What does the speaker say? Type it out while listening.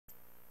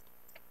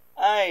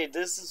Hi,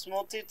 this is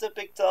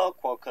Multi-Topic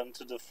Talk. Welcome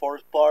to the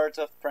fourth part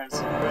of Prince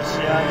of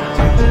Persia.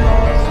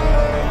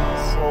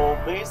 So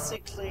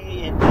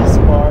basically, in this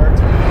part,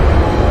 we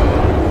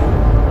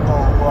will do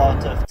a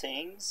lot of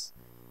things.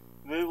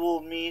 We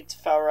will meet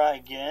Farah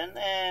again,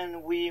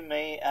 and we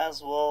may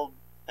as well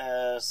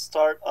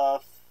start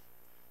off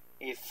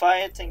a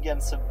fight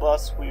against a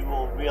boss we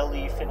will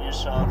really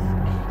finish off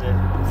in the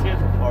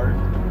fifth part.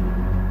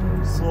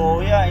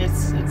 So yeah,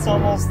 it's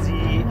almost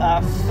the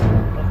half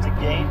of the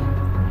game.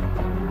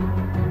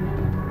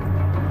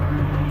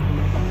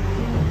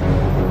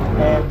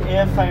 And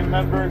if I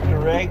remember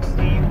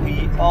correctly,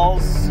 we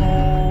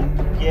also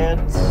get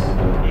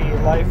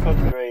a life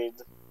upgrade.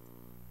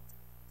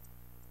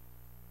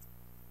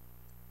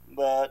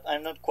 But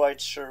I'm not quite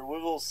sure,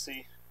 we will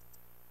see.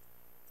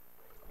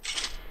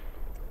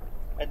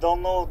 I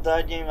don't know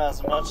that game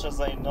as much as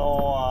I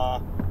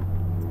know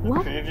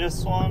the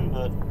previous one,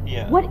 but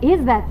yeah. What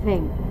is that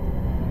thing?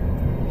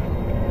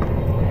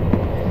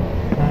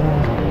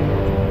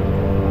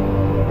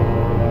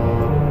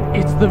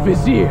 It's the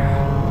Vizier.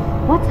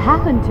 What's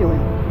happened to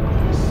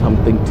him?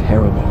 Something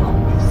terrible.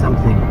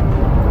 Something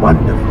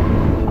wonderful.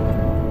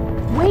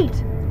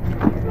 Wait!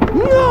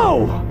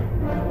 No!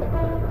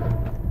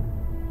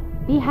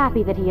 Be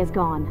happy that he is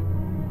gone.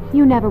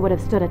 You never would have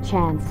stood a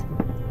chance.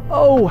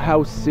 Oh,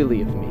 how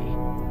silly of me.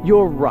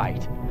 You're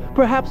right.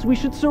 Perhaps we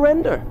should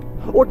surrender.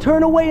 Or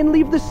turn away and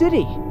leave the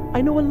city.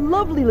 I know a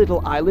lovely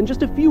little island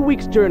just a few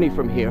weeks' journey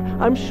from here.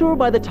 I'm sure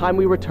by the time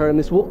we return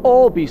this will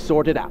all be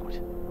sorted out.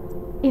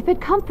 If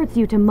it comforts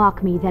you to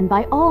mock me, then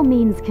by all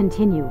means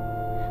continue.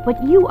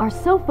 But you are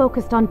so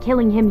focused on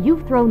killing him,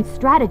 you've thrown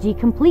strategy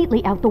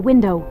completely out the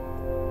window.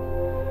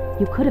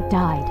 You could have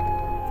died.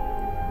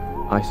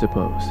 I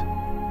suppose.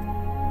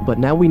 But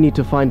now we need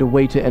to find a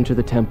way to enter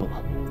the temple.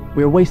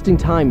 We're wasting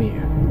time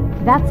here.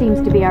 That seems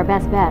to be our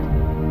best bet.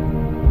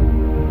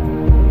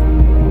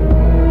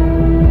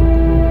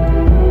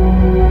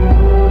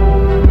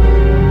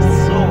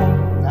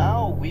 So,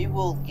 now we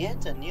will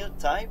get a new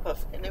type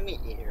of enemy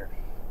here.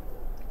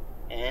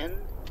 And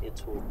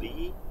it will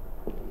be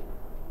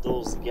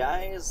those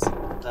guys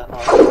that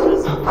are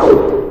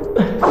invisible.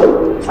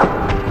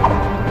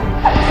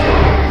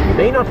 You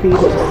may not be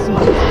able to see it,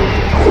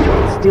 but you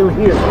can still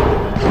hear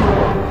them.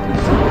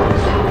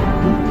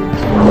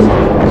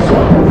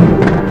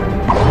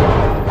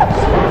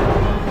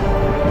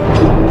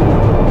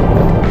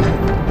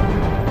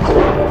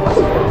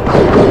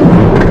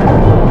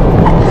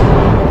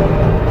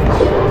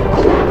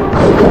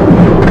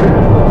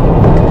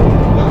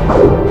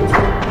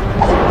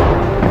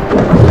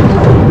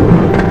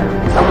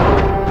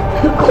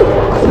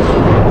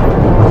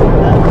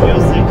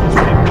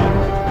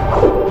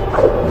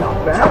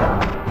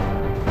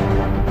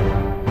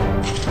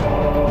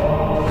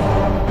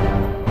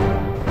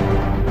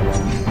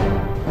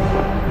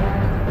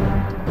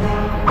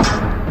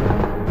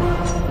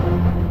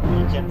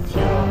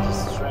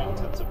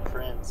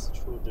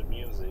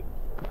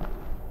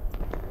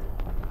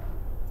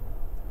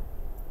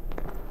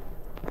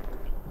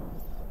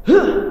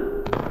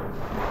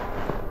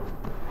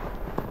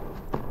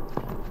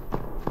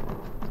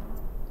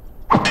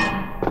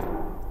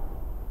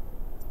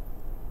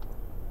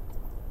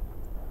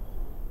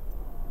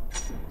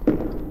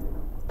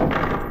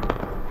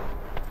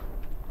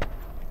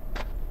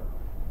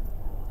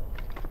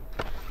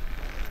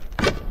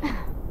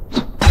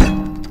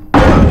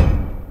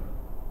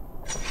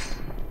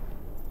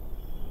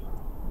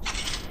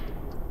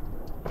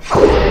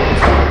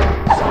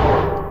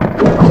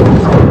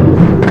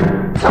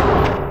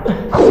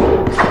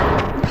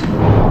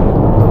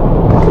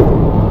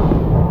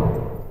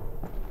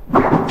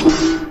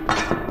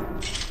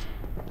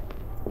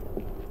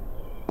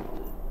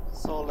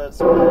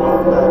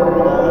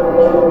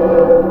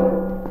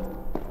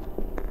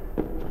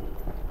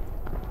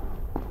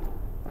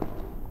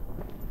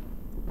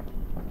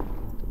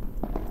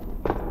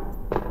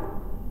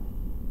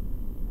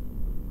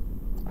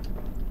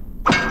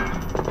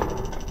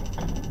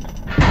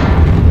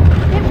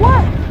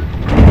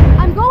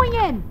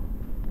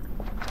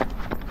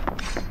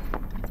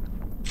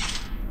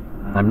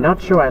 I'm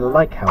not sure I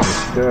like how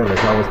this girl is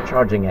always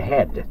charging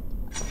ahead.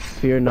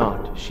 Fear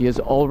not, she has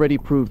already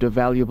proved a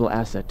valuable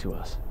asset to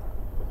us.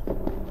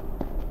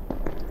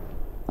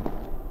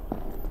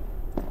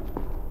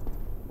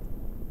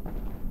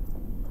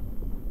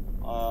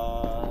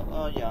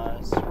 Oh yeah,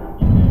 it's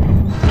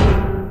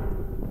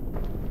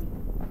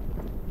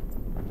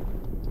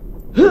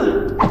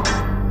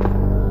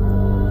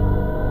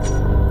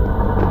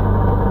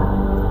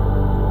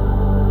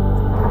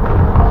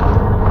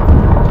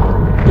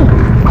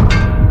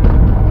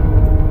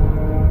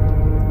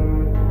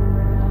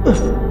I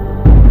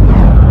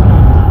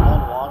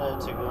wanted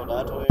to go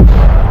that way.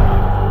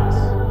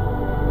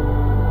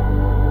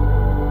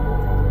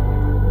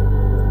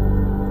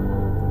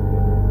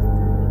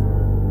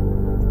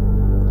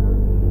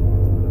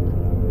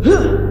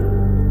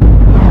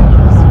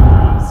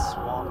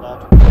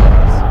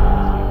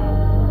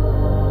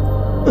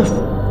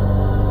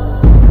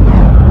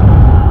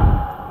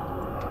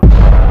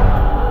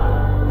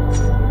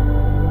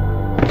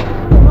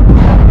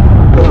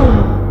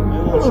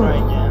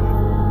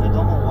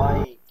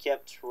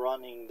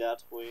 running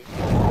that way.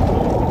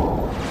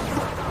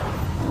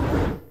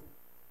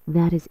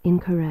 That is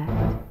incorrect.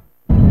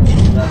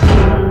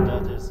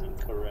 That is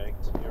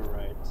incorrect. You're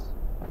right.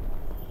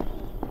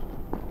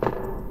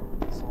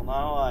 So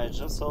now I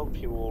just hope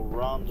he will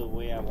run the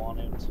way I want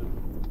him to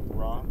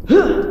run.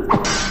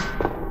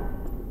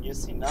 You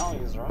see, now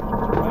he's running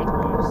the right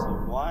way, so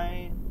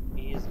why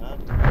he is not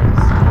doing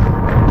the same?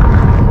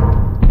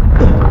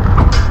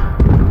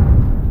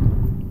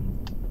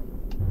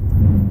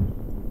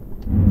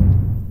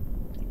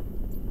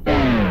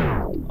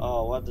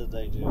 Oh, what did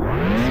I do?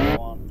 This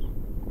one.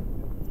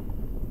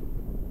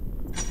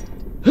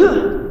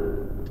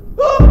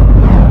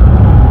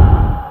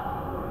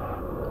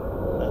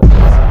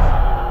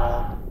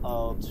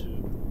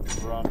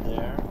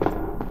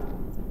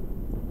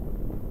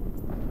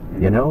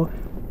 You know,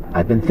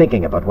 I've been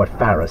thinking about what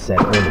Farah said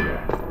earlier.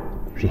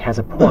 She has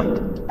a point.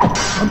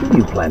 How do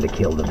you plan to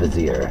kill the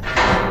Vizier?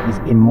 He's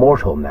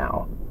immortal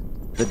now.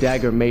 The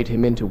dagger made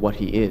him into what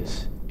he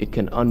is. It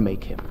can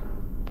unmake him.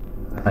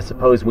 I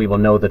suppose we will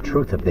know the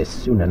truth of this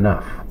soon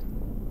enough.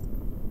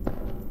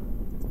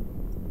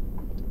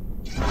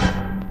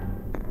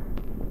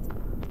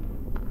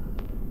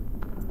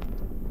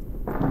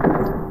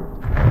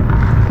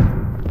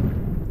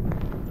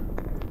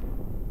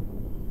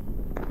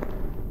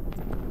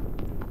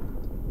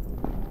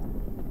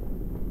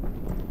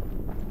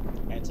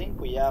 I think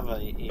we have a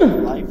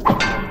life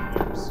right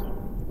here, so...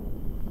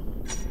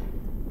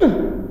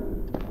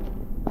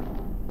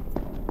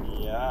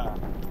 Yeah,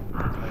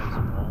 that's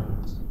right.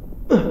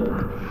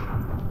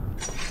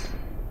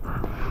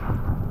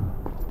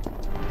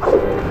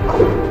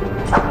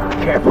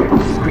 Careful,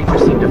 these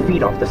creatures seem to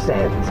feed off the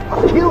sands.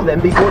 Kill them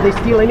before they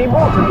steal any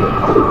more from you.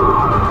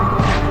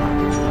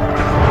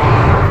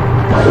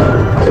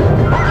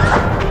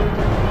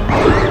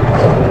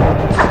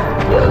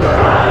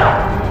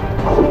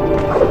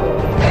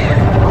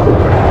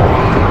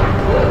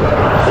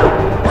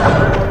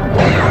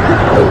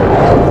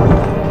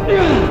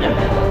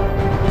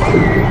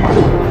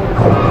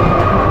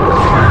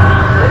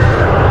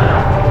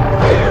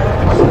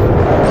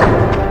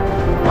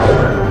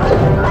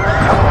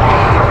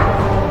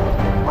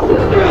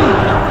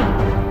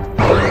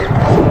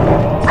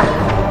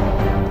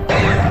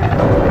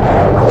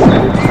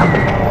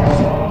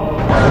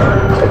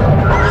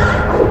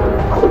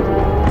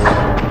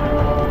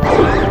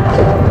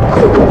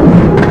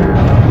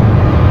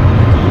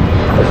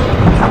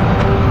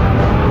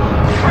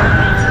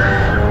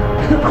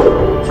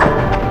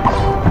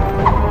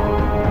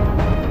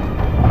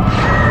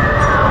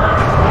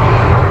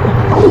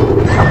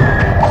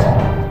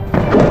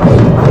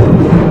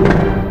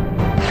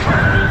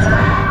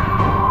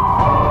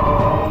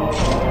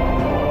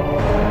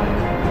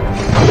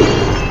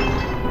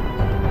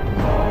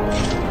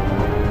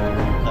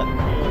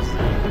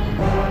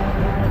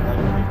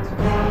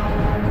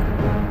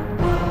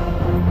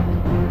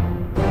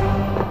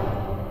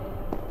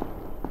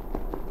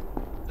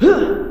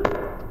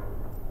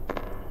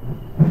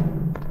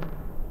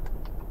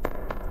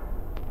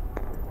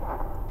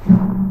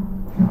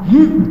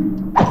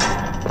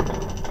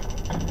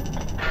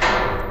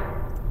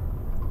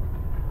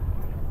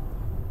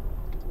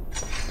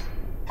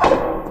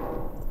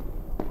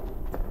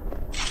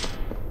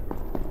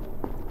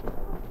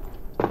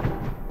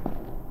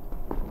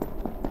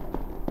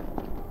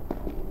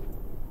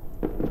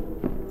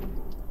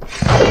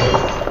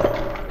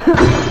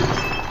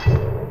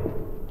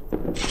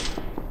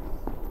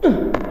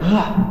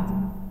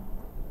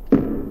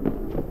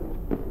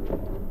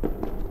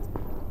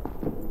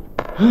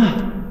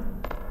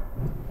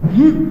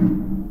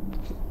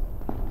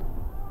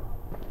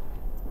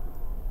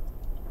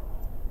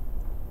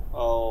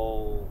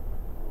 Oh,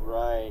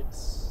 right.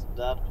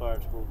 That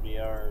part will be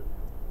hard.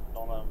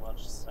 Don't have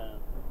much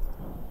sand.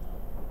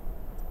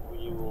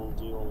 We will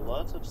do a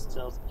lot of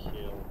stealth kill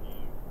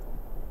here.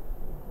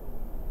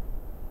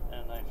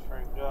 And I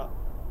forgot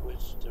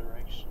which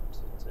direction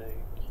to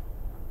take.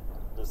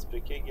 Let's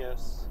pick a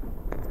guess.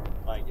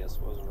 My guess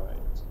was right.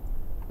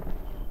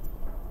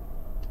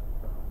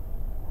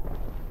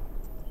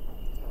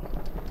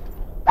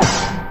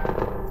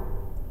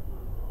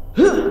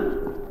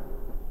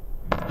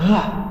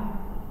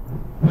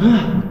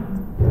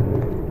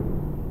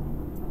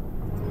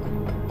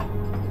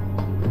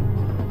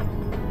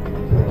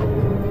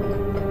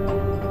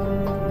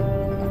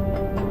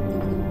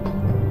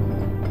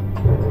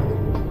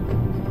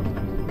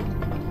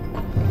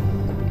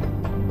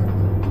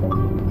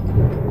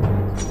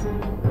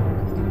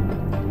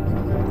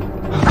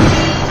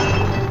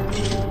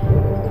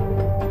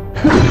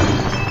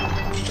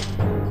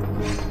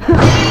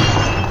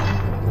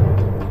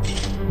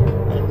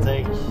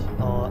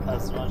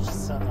 As much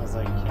sun as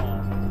I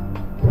can.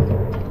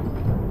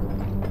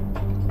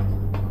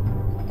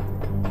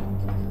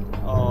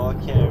 Oh,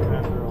 okay, I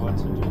remember what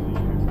to do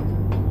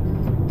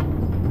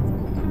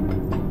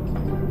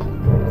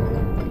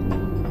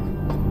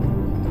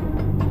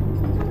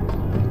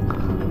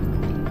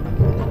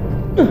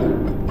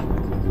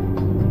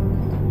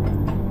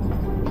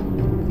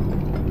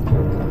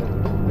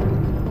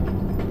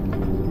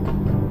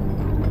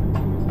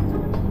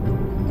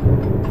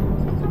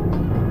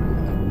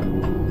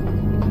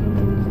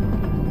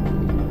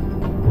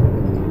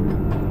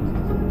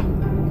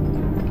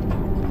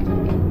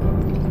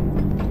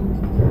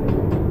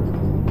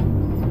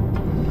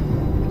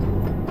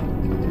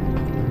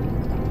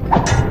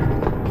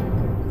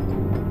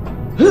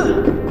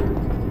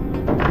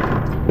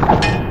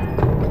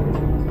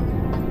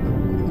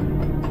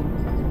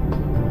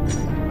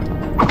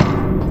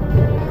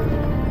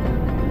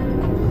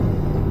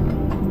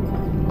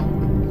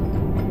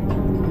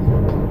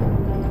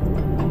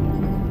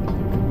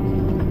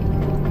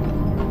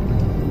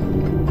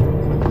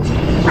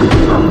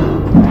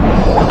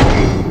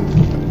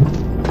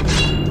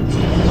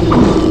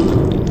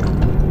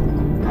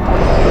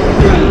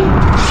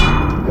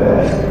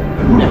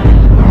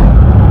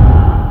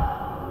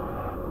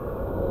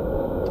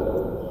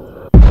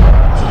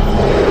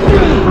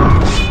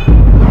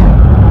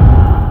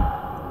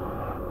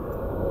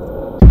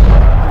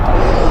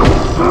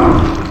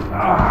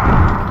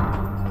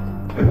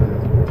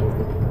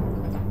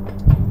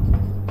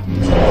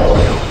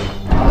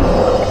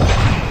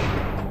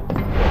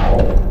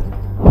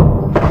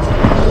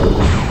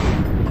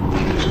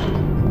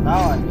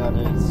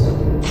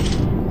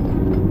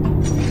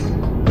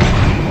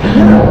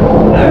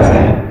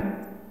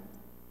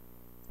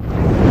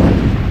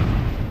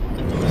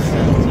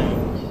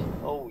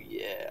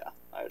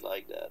I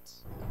like that.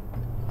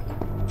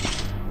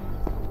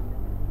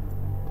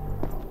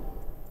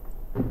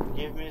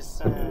 Give me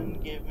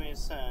sand, give me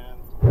sand.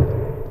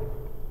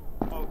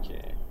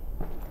 Okay.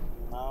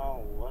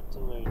 Now what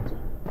do I do?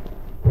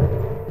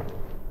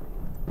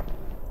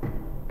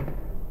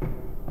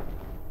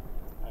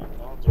 I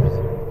know there's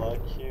a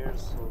block here,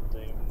 so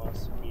there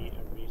must be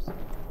a reason.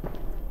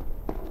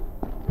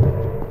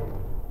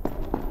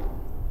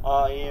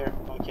 Oh, here.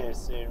 Okay,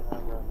 see,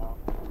 remember now.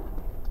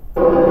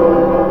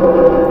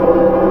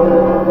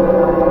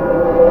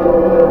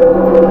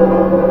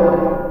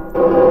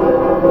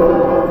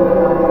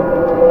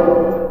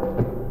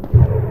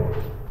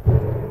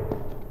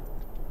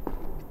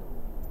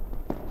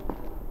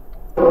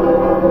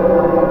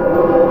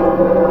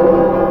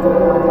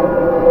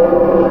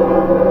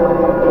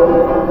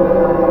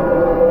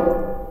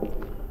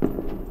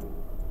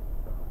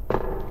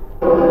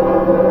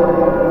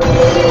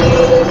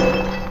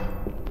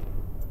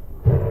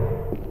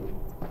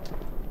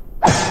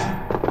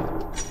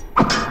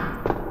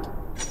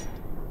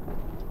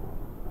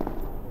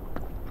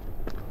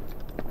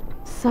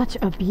 Such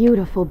a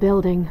beautiful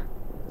building.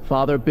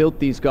 Father built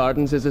these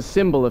gardens as a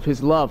symbol of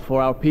his love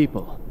for our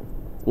people.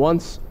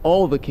 Once,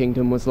 all the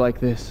kingdom was like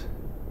this.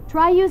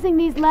 Try using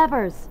these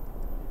levers.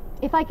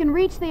 If I can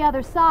reach the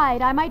other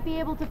side, I might be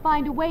able to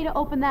find a way to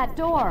open that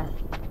door.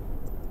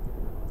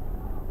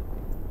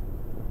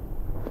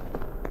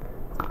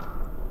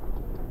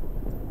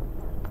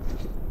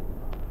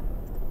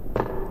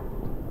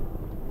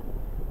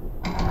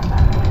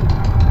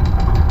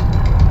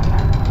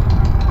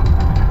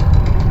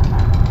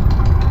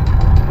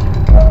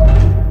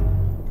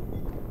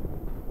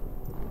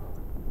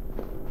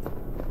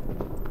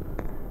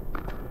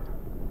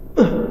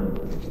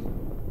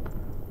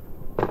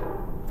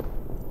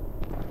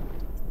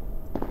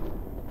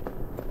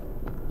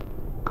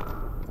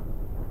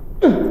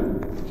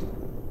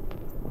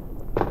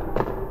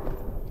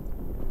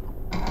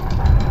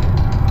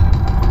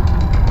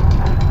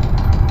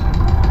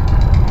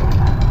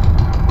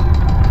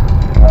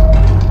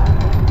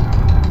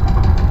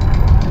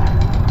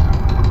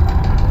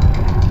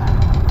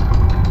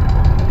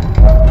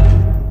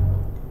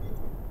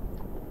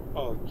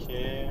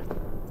 Okay.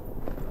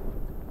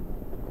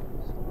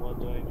 So what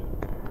do I do?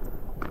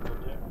 Go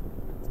there.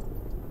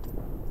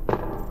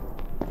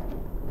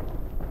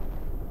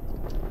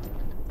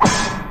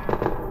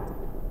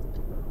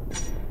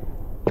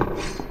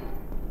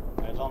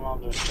 I don't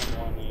understand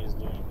why he is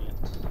doing it.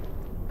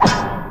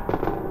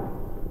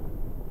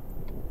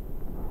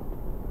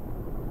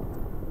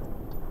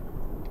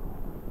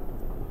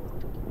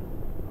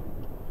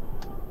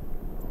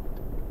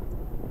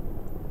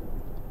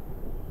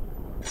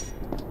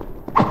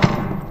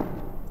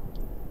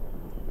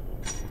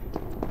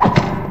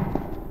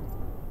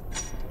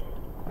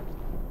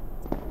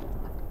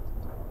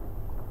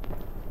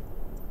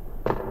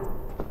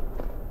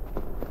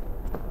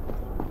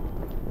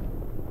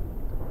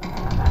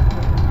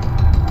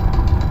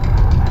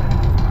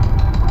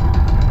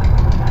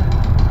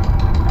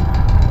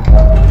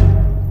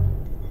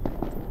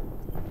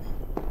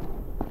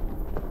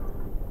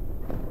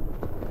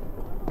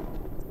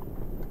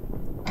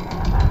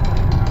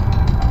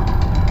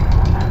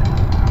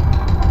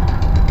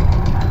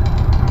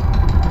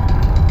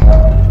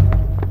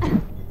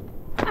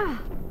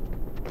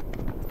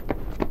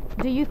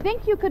 Do you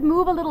think you could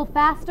move a little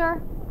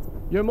faster?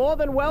 You're more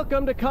than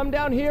welcome to come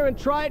down here and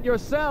try it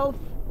yourself.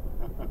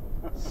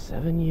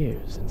 7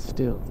 years and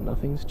still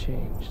nothing's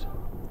changed.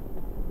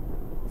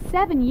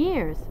 7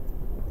 years?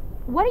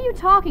 What are you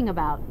talking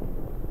about?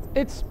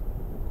 It's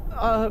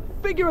a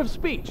figure of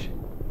speech.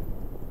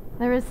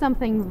 There is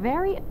something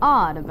very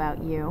odd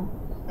about you.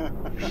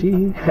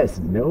 She has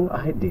no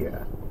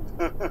idea.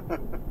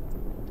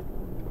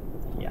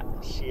 Yeah,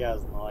 she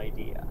has no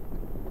idea.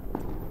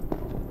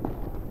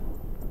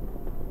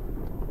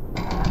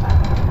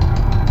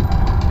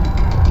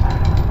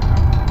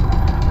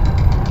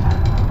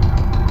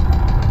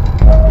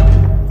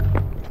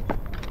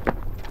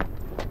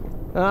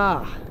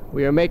 Ah,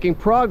 we are making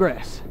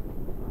progress.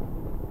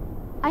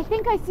 I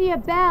think I see a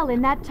bell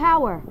in that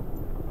tower.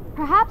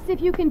 Perhaps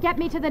if you can get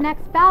me to the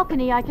next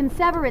balcony, I can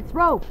sever its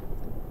rope.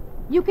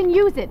 You can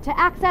use it to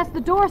access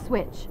the door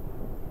switch.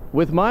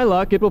 With my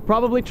luck, it will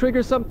probably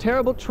trigger some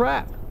terrible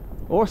trap.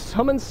 Or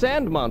summon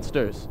sand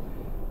monsters.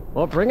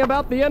 Or bring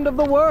about the end of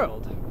the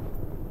world.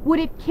 Would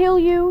it kill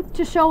you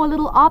to show a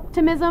little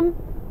optimism?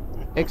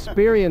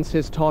 Experience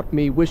has taught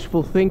me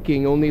wishful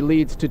thinking only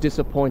leads to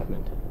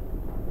disappointment.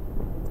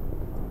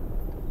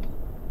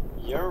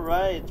 You're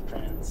right,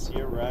 Prince.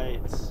 You're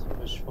right.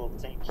 Wishful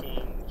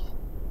thinking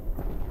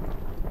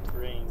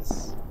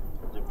brings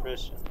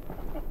depression.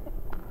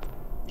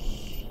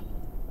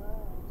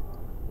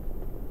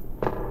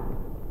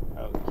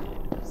 Okay,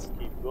 let's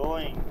keep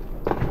going.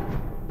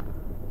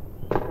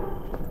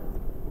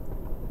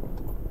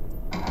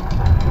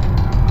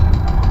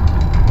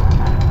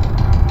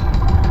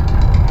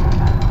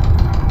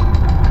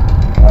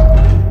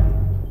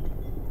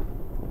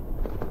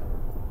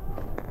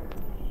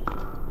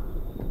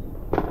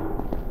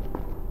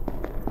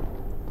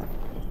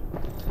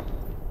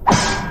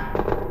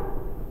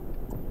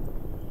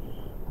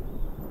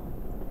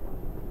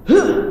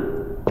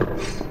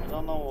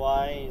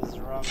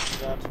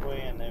 that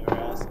way. I never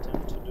asked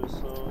him to do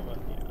so, but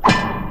yeah.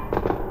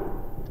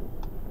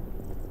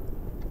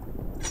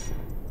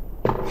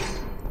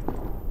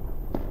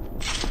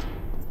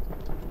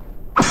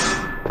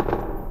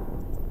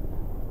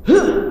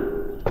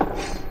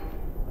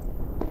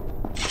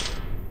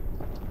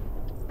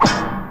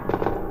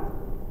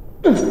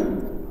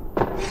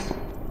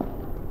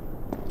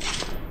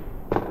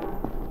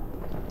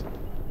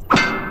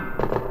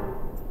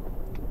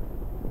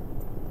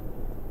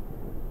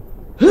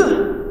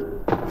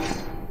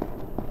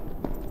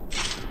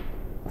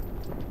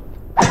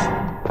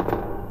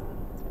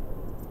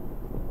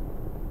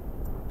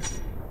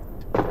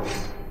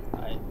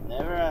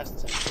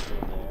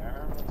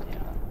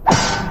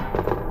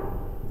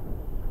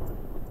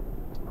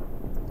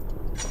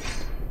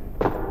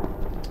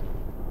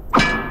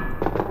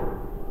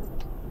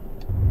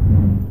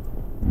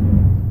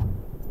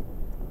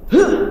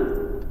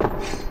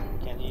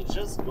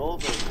 Go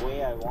the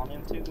way I want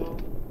him to go?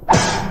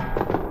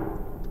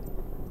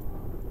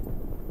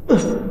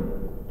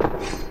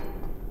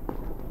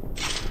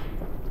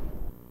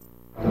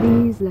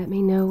 Please let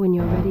me know when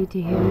you're ready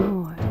to hear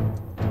more.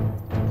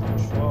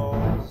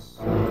 Controls.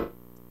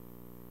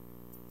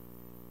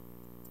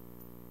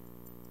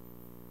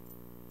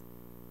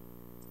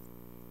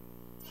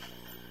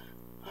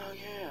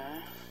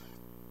 Okay.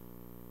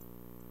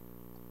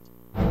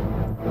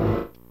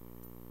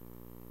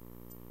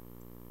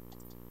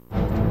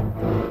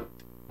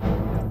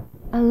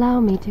 Allow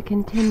me to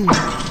continue.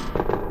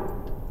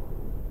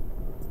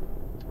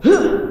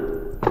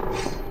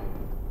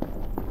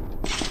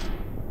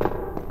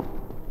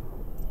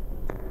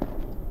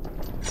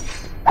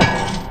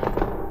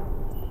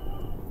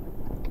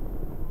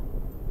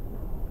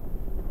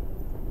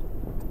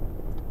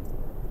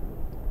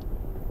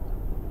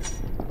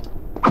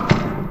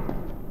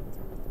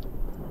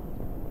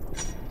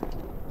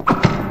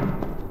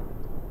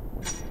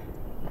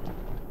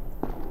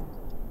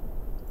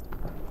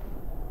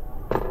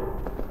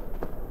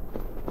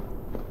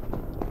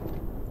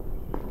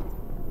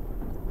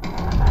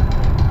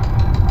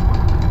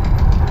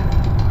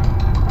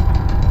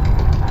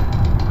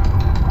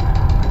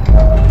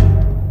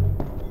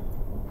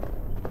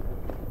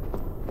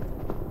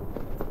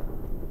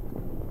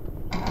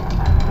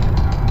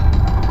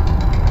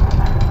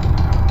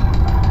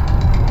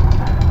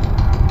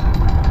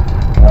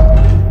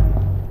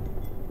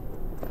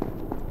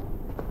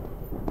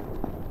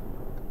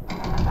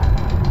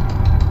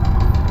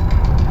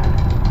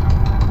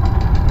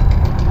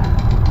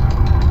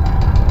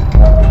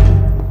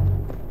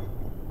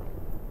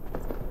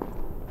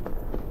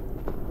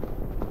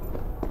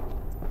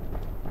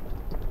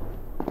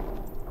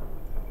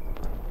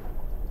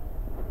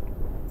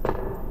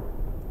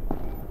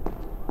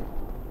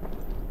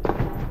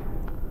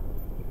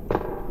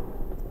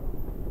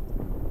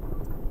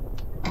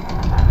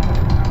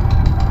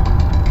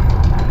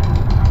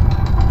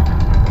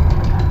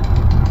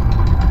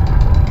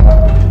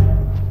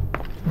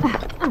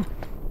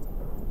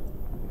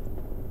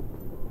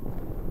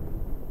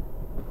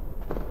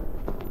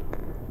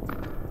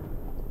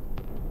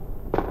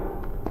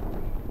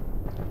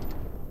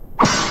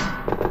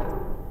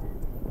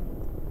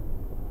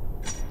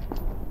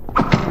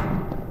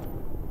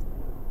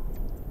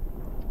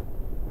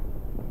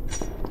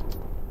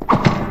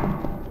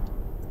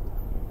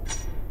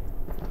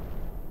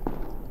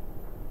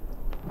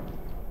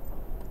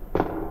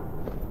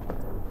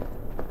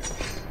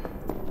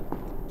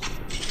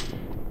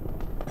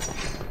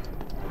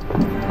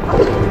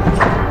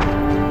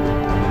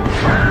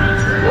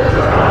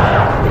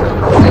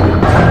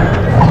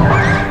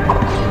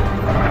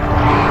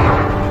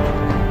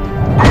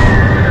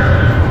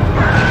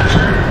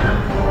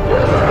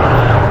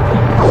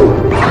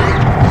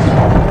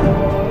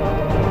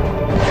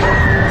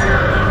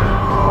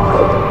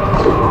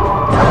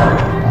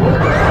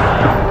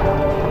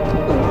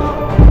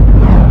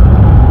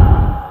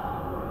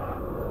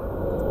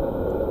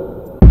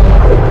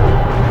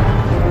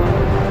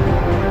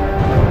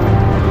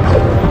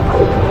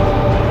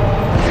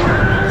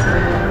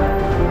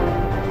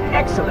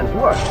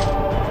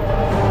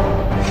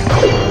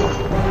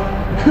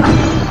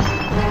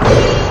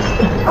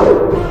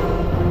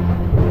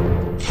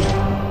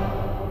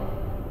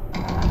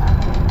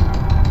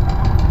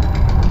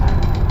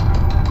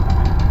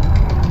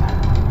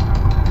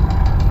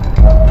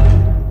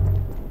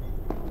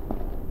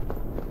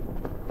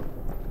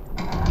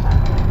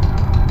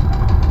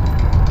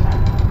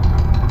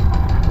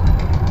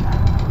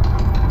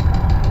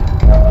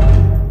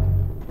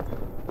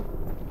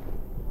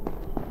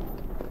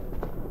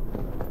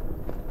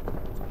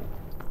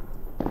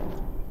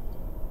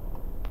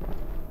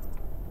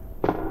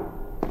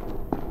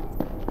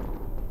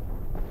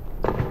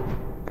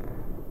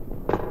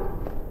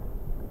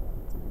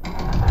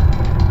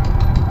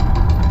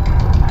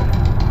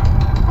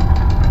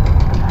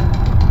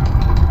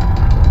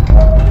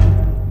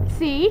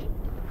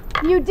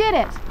 You did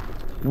it!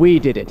 We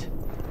did it.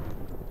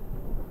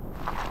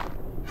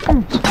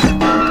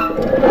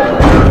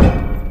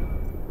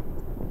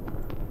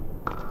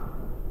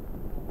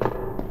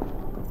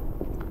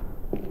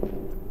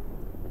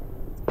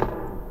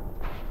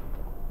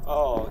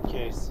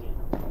 see.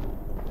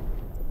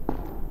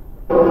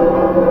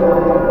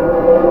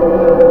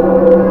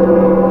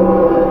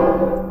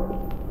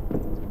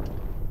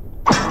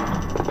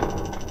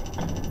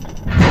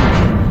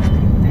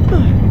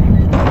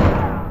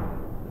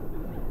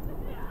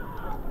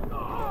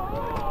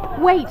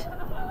 Wait!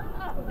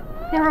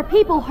 There are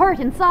people hurt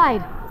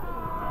inside.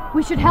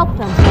 We should help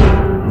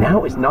them.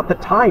 Now is not the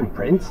time,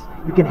 Prince.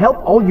 You can help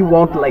all you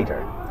want later.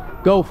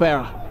 Go,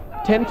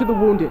 Farah. Tend to the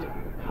wounded.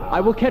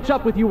 I will catch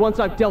up with you once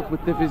I've dealt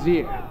with the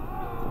Vizier.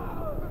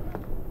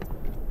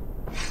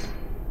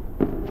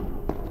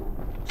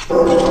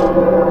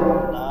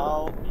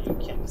 Now you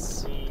can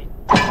see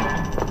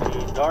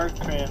the Dark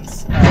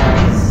Prince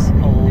has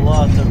a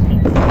lot of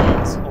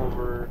influence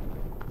over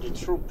the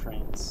True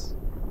Prince,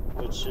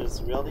 which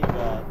is really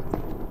bad.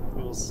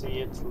 We'll see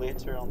it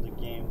later on the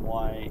game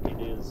why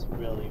it is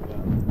really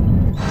bad.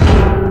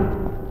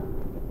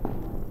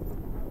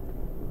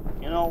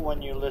 You know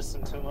when you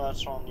listen too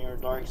much on your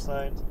dark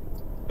side?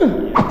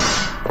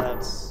 Yeah,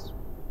 that's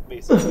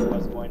basically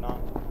what's going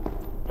on.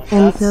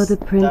 And so the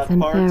prince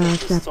and part of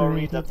Farah the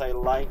story separated. that I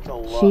like a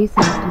lot. She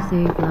sought to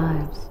save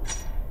lives,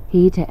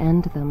 he to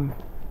end them.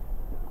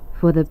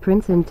 For the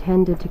prince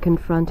intended to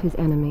confront his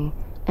enemy,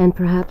 and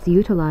perhaps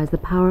utilize the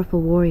powerful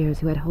warriors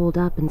who had holed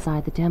up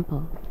inside the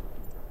temple.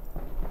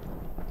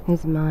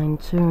 His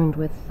mind churned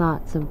with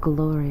thoughts of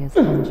glorious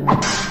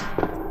vengeance.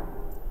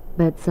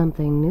 But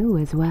something new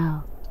as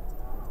well.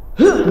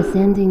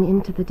 Descending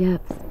into the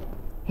depths,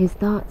 his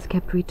thoughts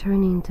kept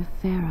returning to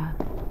Farah.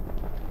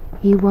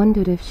 He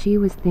wondered if she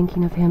was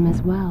thinking of him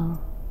as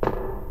well.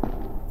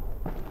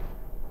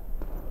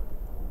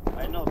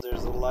 I know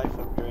there's a life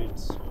upgrade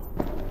soon.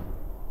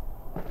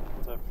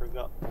 But I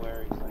forgot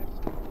where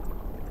exactly.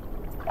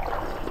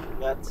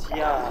 But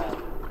yeah,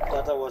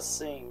 that I was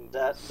saying,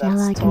 that Shall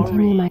I story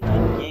continue my- in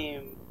that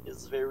game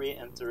is very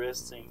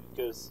interesting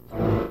because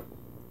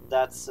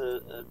that's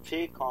a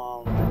pick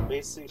on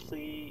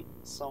basically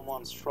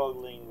someone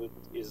struggling with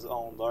his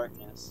own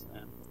darkness,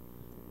 and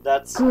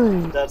that's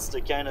Good.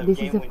 the kind of This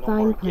game is a we no fine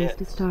more place get.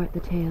 to start the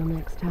tale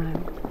next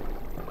time.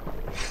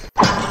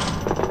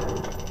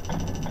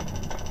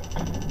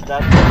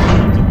 That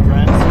the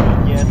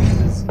brands we get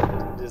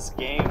in this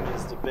game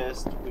is the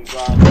best we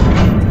got in the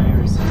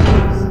entire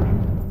series.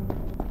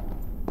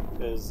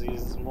 Because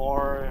he's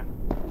more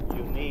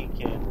unique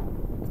and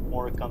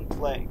more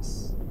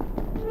complex.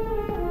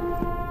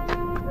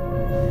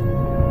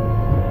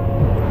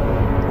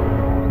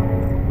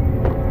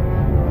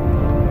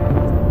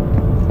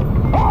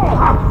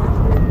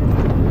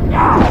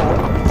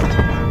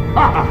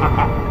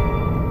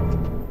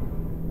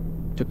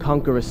 To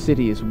conquer a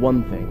city is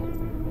one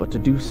thing, but to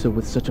do so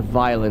with such a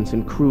violence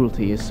and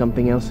cruelty is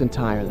something else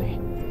entirely.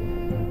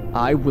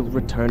 I will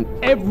return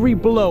every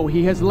blow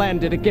he has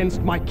landed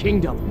against my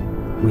kingdom.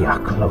 We are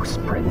close,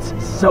 Prince.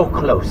 So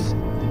close.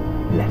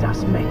 Let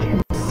us make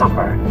him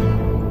suffer.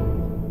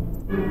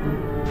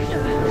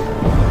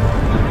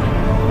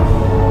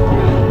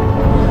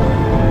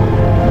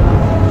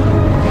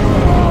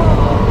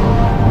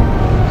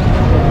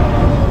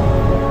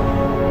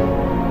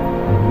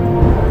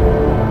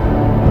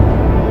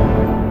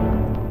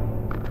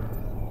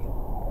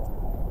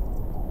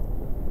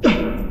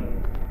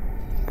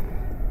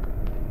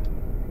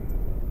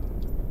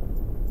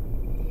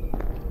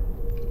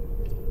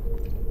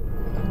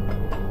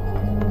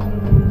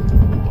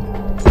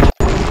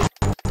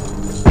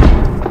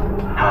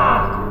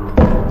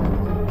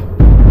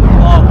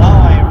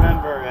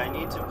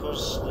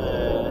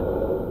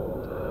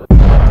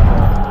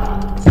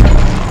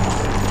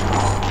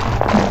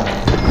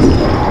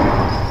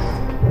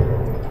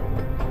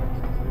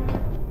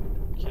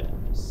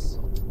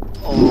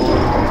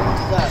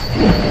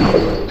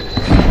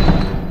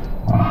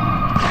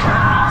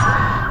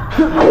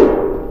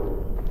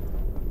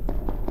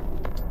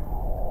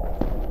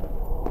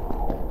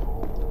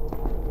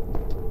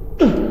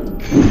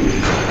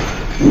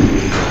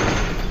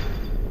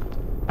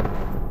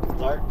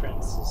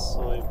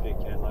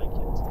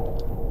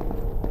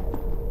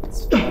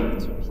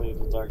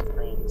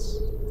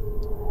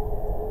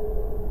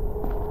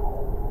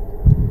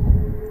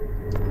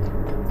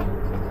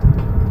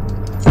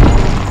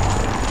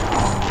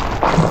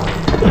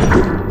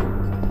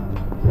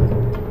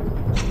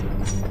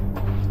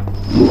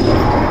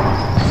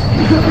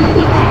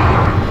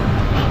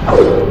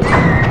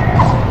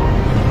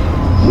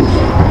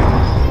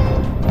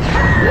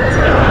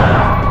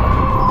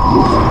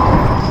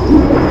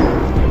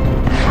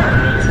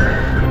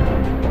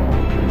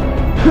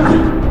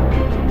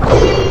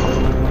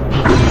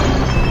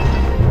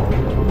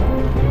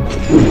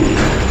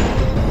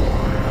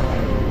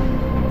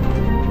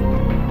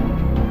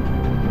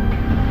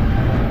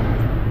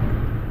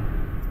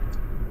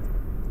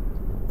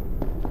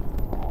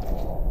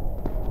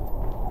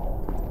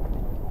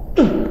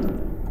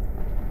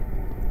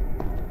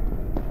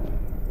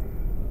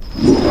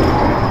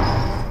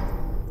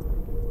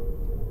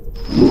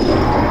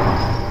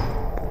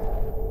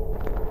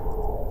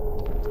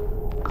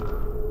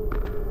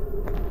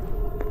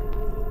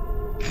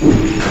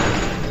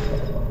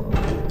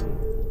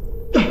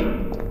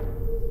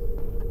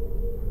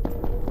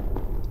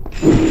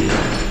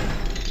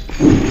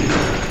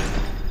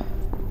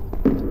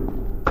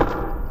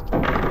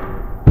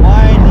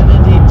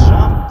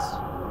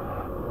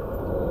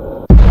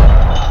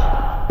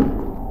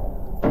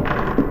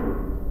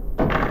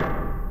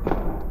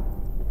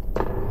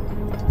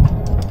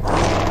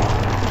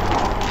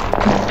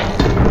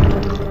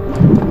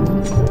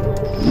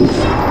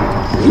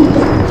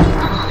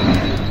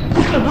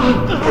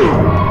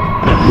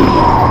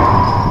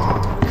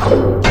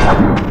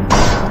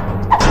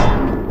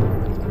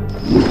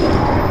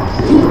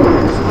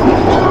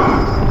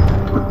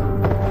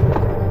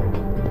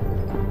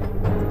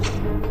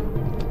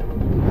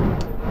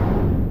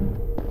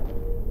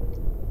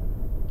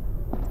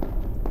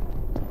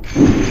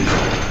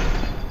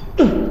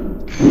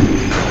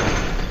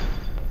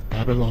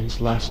 Babylon's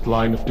last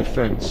line of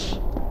defense,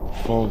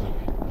 fallen.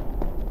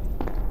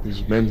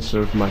 These men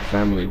served my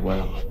family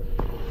well.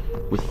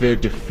 With their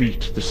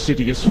defeat, the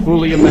city is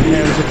fully in the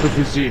hands of the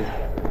Vizier.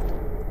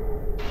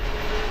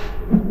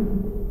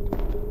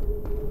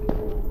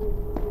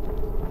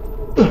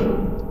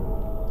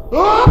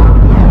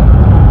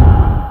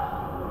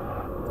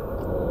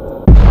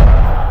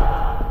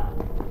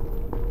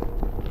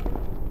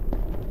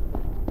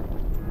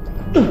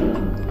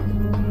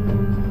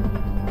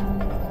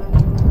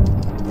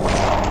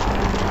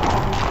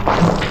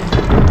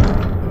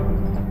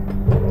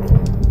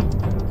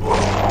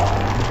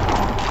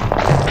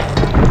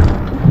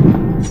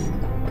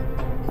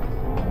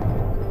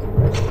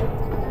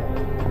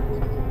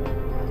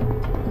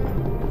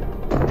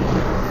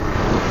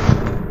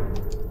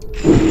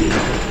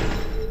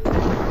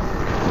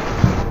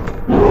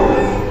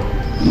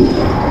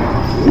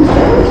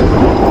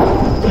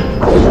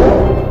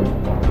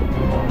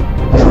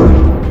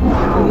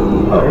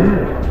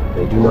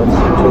 They do not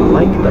seem to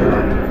like the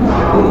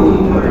light.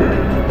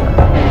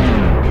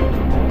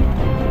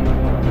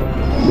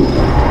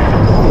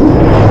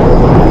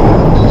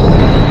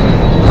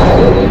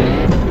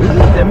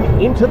 Lead them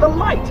into the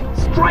light!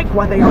 Strike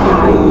while they are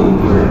high!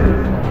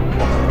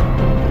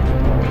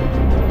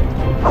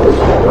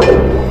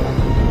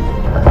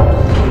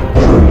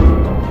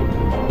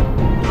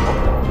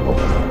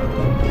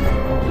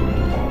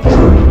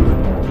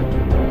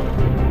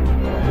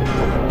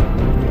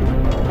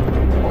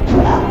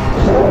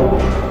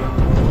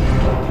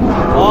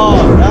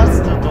 Oh, that's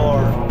the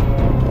door.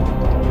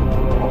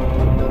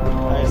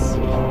 I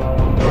see.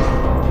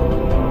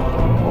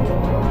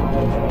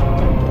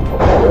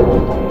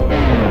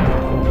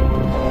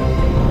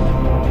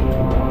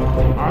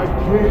 I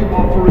came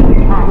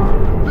offering power.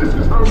 This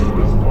is how you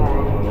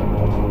respond.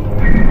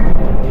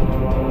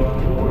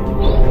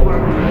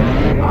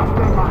 Friendly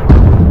afterlife.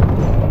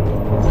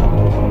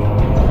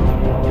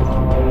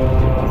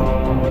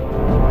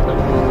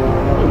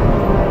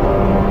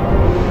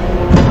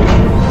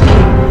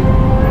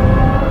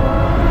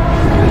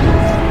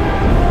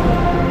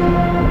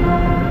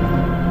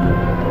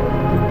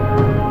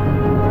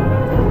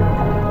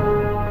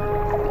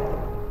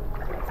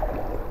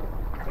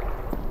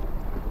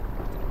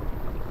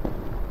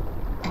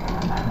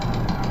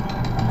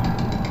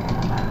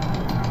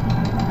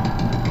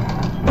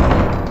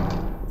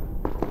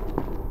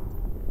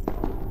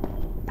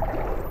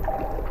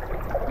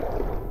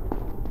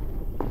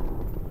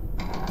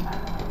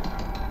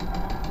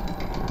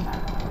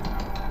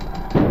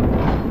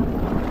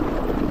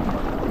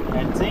 I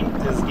think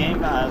this game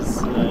has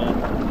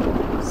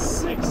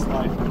 6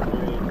 life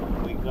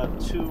upgrade. We got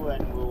 2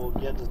 and we will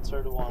get the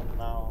third one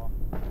now.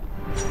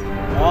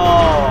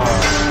 Oh!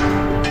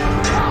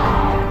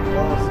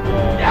 Those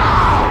guys.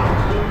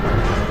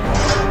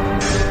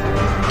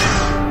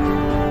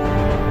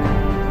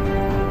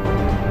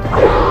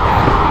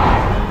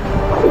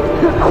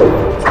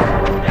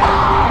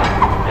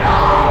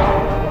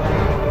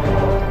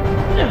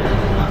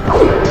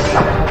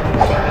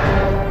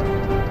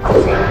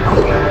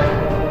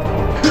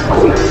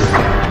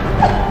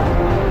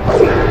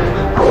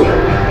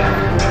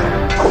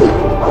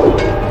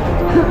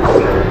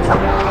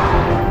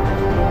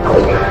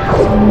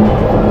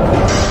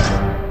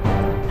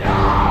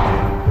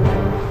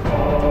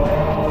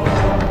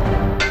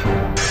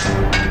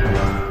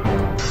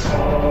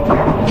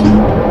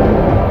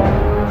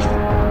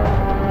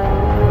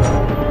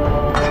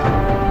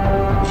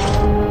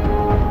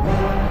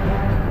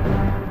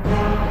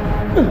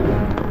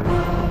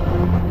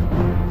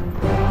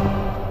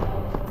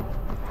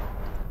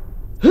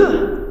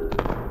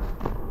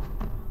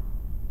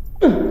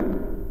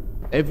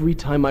 Every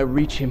time I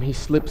reach him, he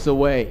slips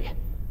away.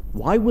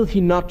 Why will he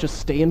not just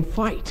stay and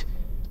fight?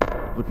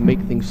 It would make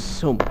things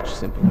so much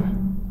simpler.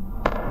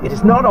 It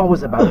is not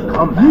always about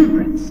combat,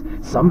 Prince.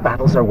 Some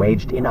battles are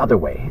waged in other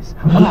ways,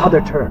 on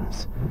other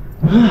terms.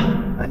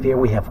 I fear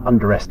we have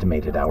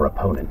underestimated our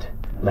opponent.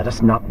 Let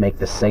us not make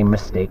the same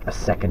mistake a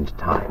second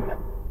time.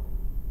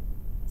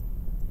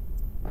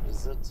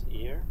 Is it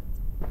here?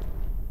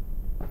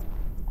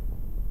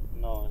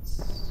 No,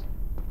 it's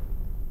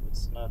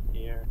not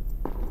here.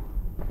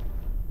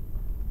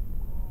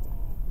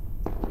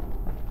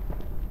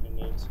 We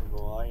need to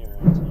go higher,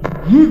 I think.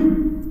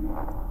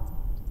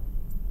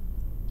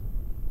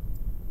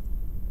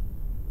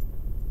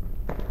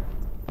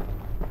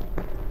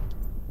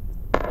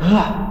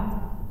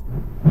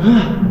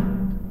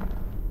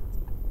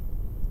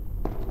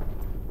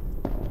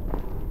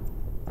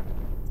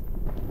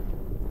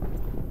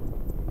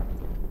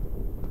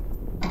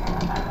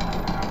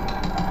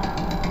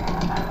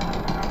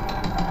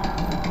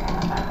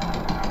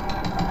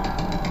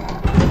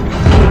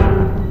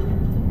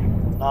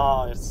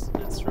 No,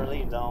 it's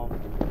really down.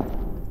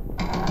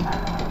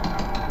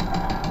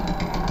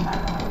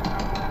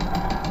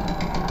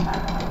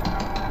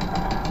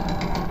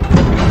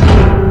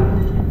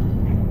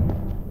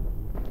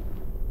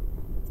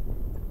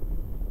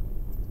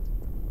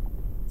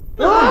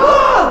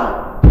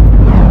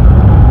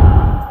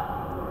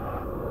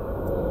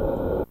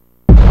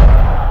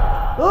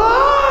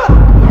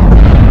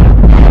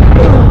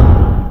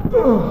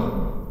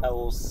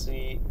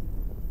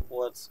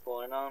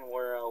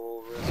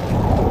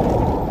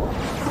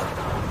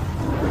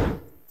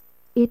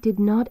 It did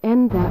not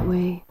end that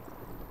way.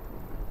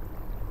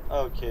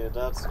 Okay,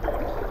 that's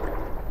good.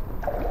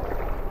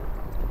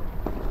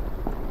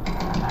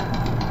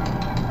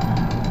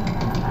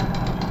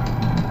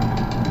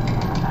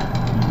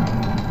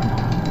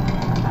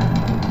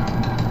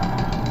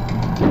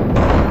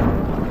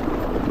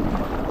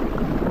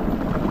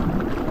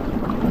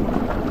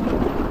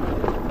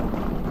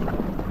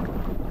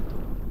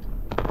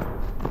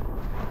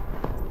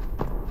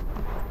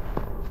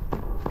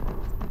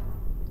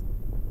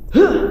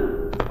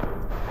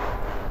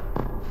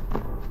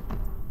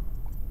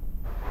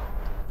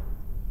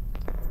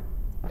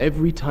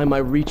 Every time I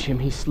reach him,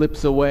 he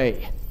slips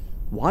away.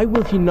 Why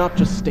will he not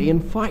just stay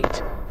and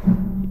fight?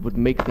 It would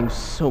make things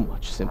so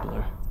much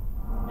simpler.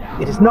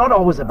 It is not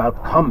always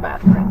about combat,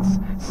 Prince.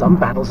 Some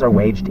battles are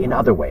waged in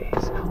other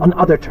ways, on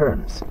other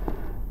terms.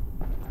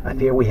 I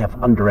fear we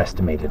have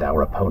underestimated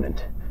our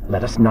opponent.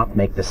 Let us not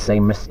make the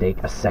same mistake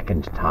a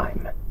second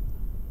time.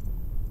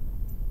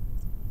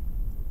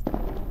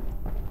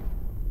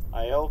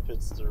 I hope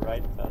it's the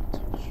right path to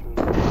choose.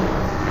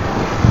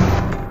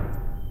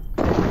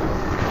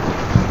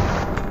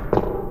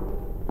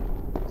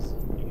 Is it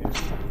here?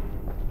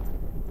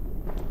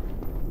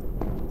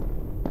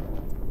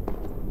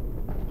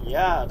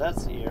 Yeah,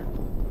 that's here.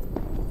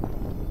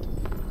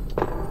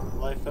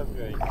 Life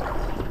upgrade.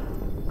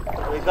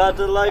 We got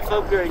the life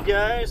upgrade,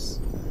 guys!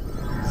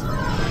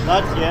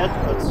 Not yet,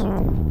 but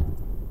soon.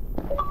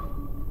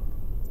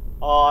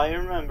 Oh, I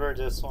remember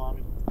this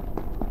one.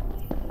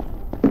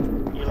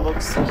 It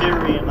looks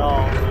scary and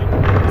all,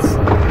 but it's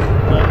not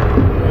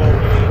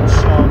really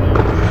shocking.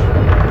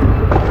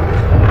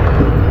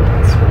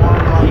 It's more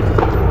like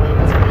going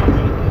to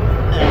be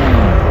a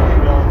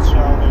real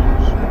challenge.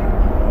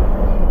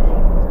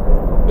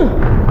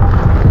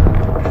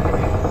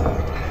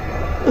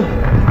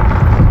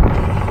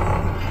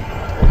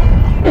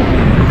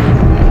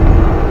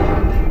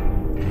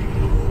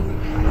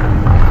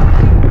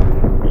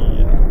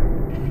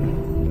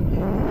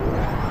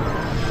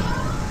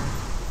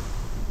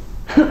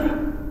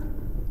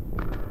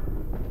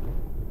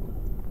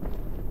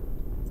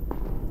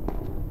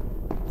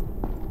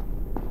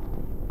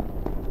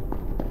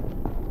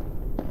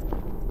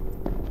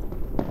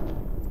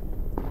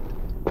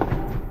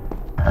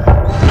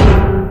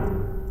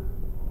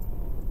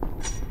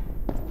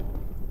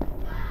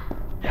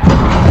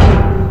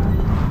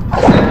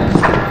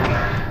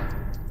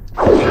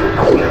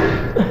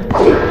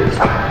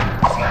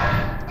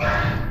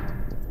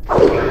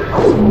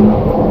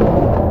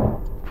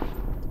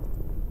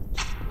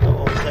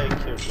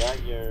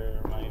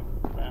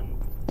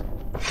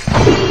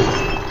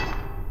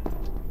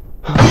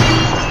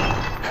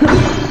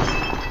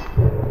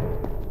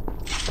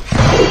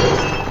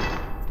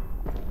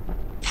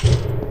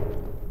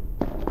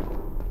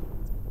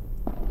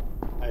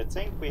 I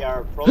think we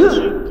are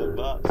approaching the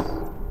bus.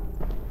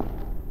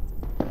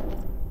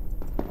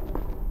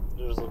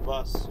 There's a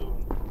bus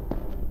soon.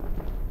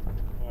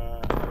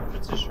 I'm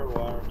pretty sure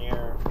we're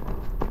near.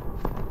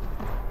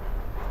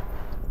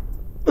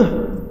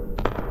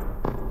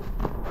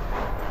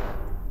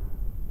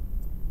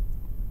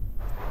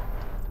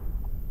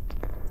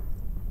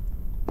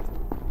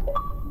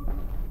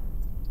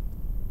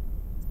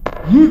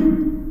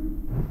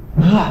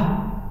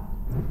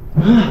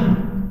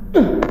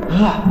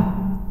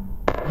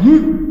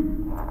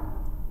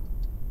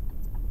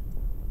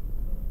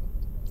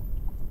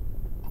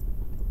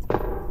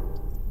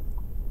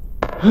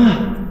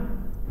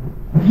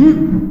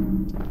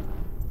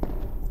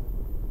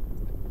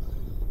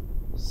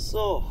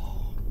 So,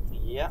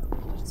 yeah,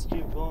 let's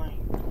keep going.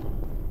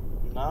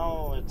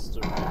 Now it's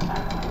the right.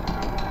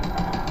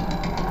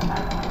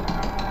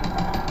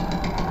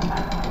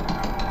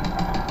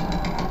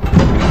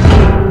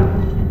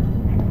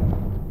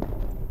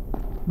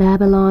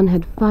 Babylon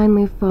had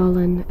finally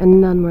fallen, and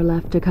none were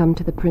left to come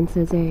to the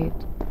prince's aid.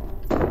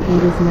 He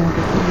was now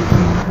the city's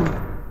hope.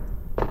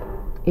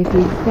 If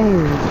he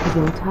failed, his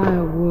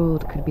entire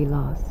world could be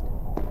lost.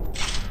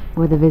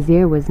 For the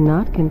vizier was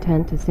not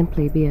content to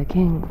simply be a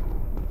king.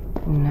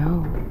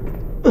 No.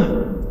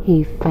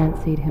 He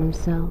fancied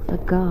himself a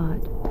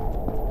god.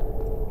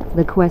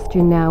 The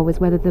question now was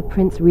whether the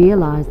prince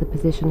realized the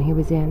position he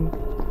was in.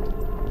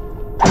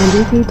 And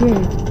if he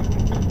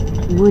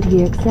did, would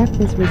he accept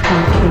this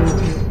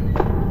responsibility?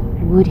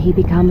 Would he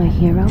become a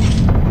hero?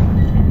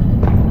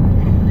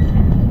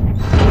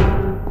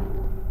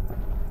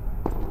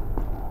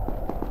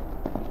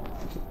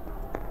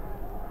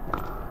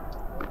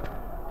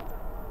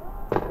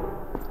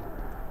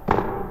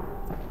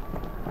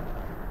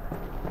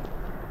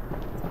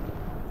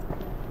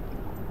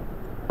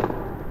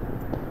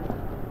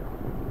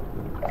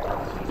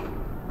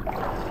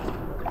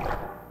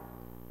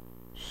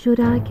 Should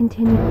I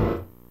continue?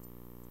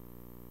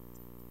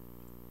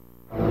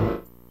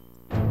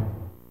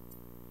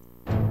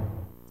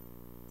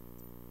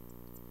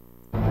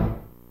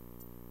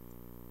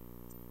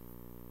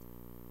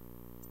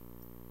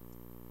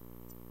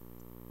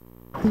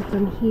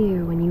 From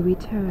here when you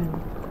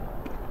return.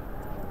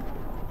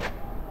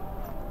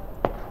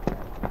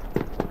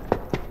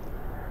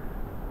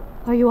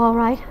 Are you all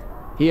right?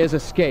 He has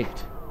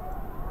escaped.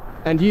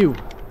 And you?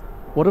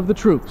 What of the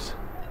troops?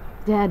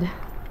 Dead.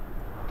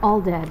 All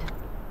dead.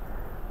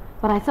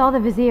 But I saw the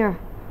Vizier,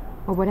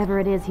 or whatever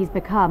it is he's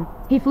become.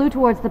 He flew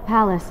towards the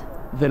palace.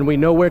 Then we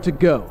know where to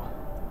go.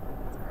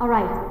 All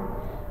right.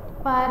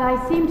 But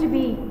I seem to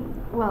be,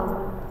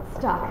 well,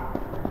 stuck.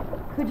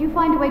 Could you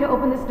find a way to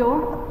open this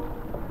door?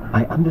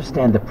 I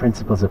understand the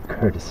principles of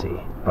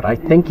courtesy, but I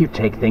think you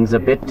take things a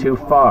bit too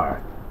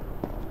far.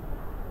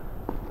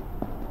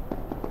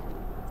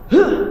 I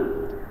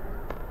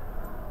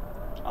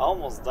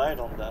almost died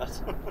on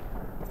that.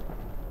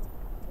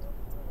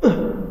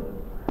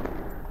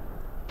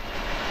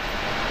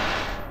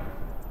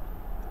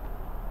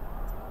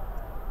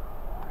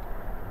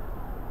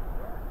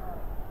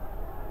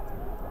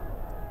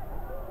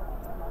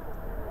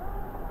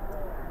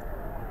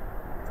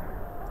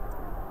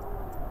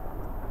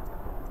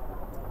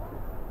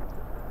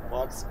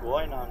 What's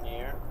going on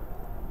here?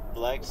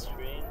 Black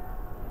screen?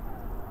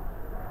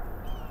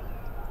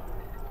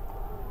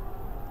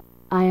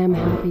 I am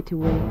happy to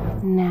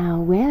wait. Now,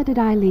 where did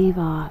I leave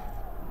off?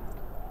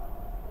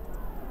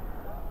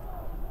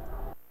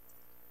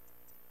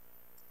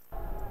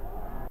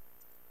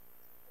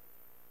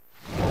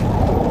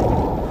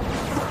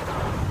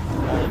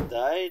 I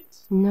died?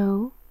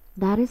 No,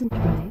 that isn't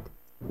right.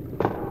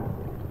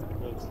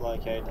 Looks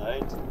like I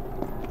died.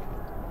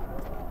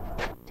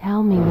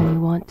 Tell me when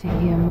you want to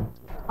hear me.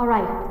 All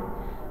right.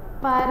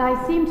 But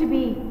I seem to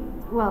be,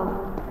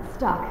 well,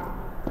 stuck.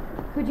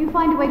 Could you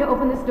find a way to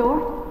open this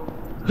door?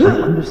 I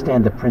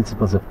understand the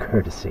principles of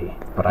courtesy,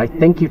 but I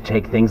think you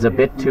take things a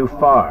bit too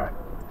far.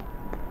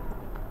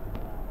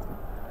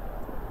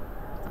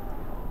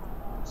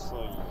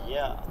 So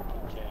yeah,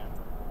 okay.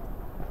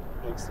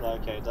 Looks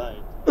like I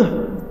died.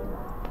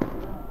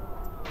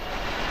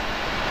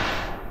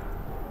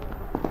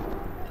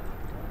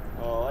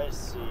 Oh, I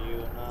see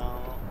you now.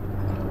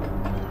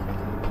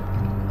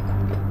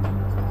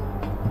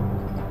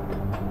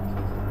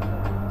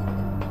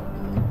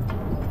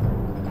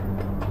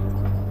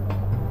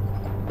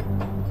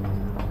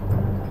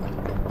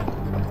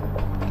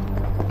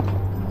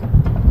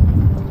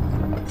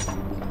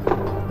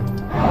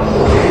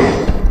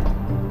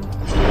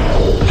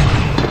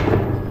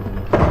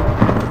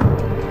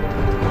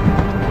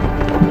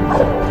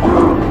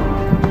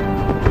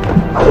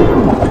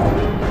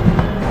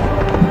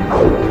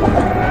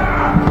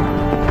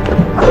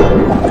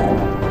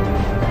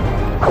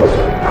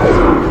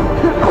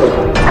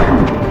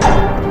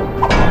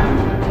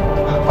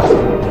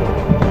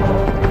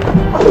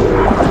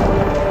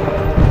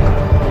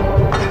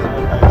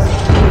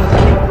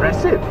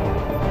 Impressive.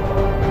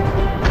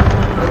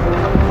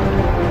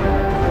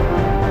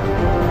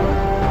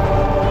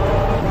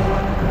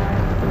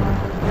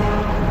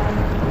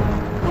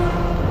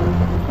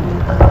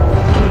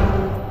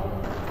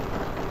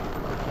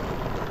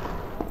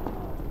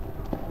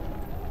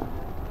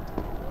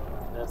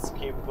 Let's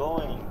keep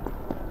going.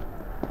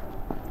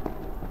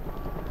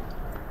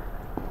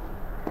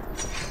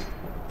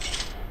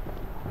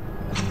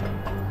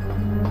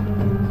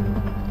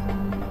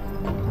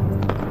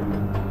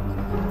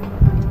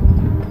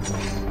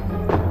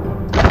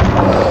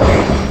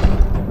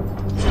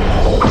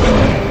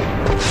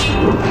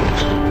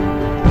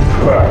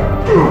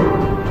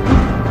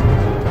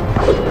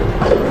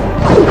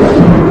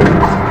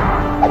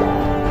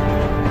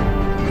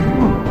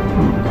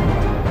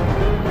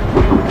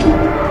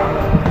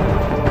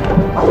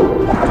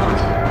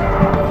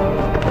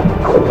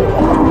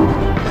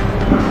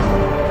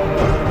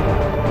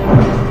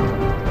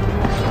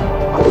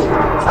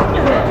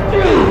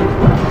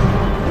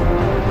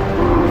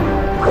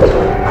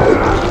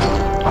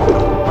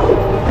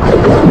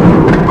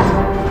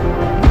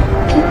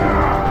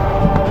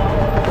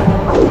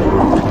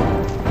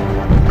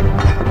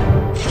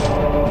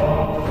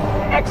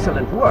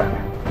 Excellent work.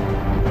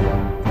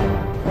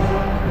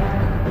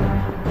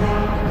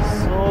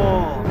 So,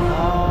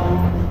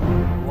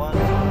 what do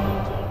we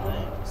do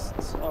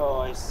next? Oh,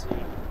 I see.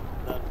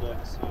 That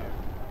box here.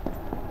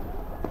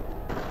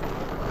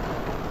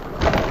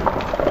 I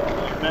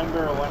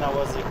remember when I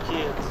was a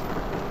kid,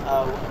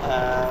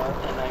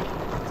 and I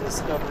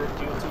discovered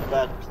YouTube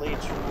bad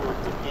playthrough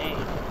of the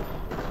game.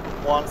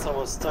 Once I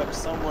was stuck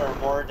somewhere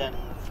more than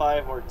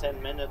 5 or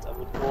 10 minutes, I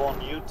would go on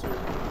YouTube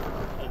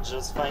and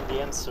just find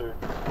the answer.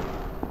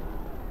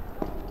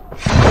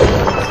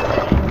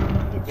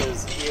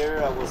 Because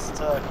here I was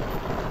stuck,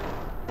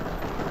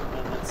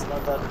 and it's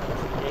not that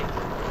complicated.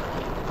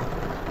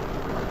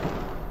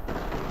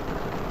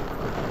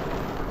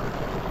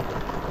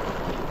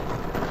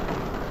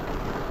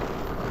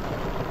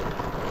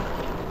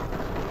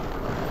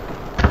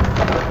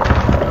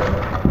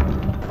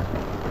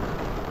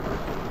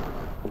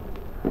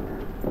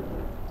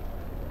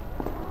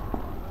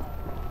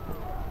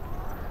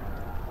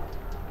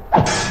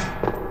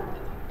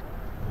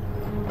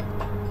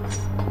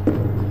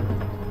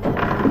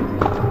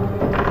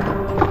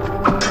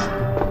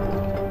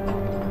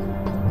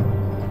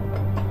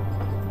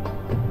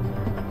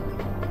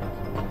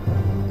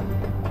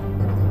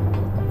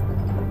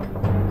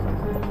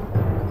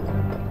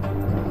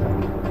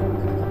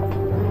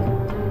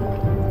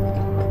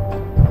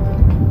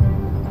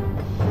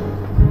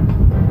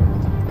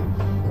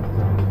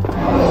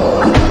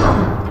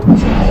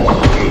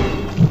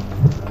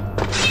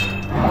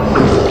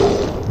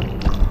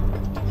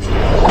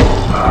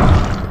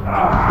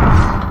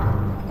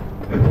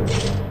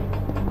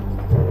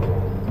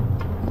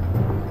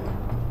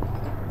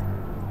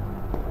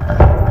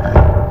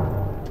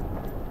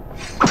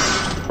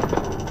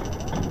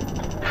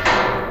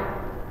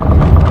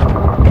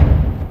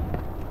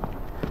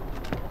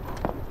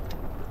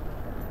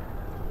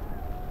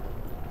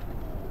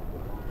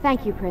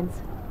 Thank you, Prince.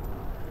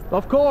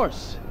 Of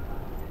course.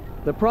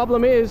 The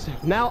problem is,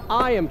 now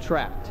I am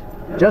trapped.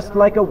 Just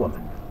like a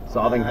woman.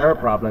 Solving her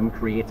problem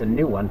creates a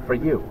new one for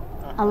you.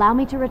 Allow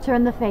me to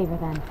return the favor,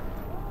 then.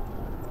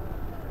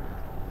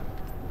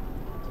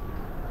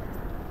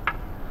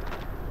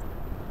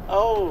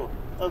 Oh,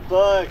 the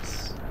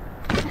bugs.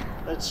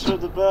 Let's show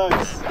the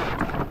bugs.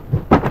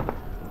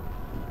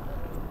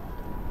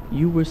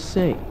 You were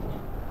saying?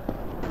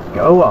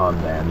 Go on,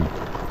 then.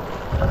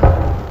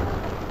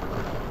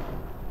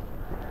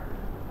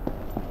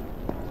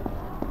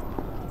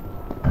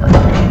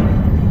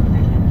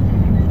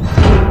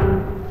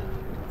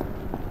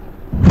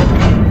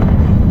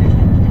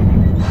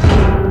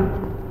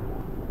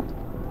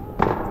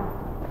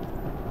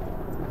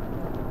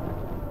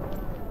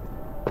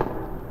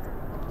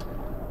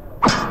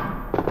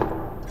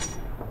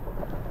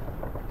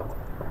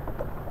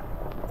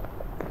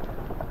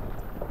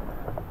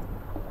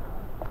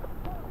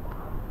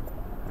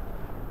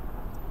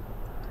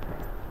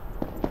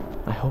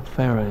 I hope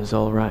Farah is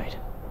all right.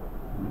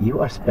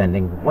 You are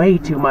spending way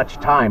too much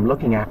time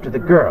looking after the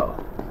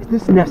girl. Is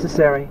this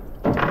necessary?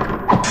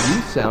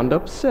 You sound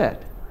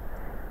upset.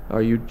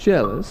 Are you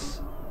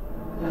jealous?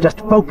 Just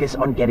focus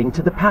on getting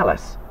to the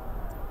palace.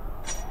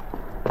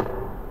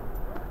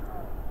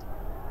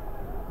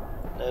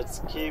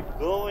 Let's keep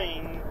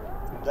going.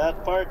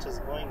 That part is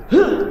going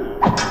good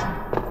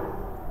now.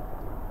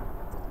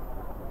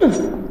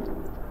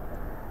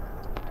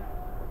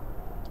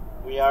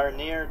 We are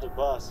near the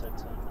boss, I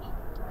think.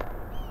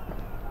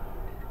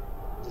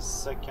 The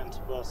second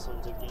boss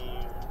of the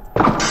game.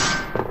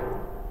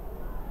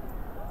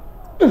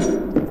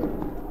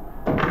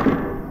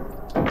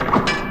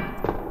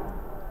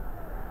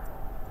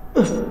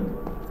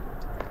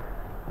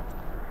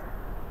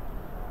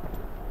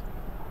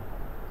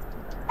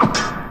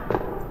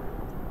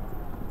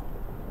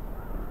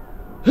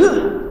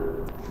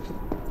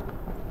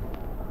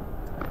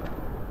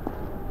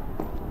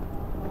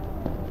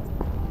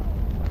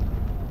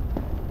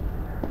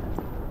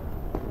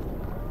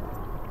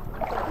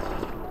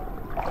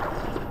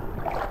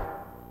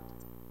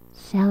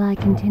 Shall I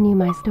continue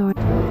my story?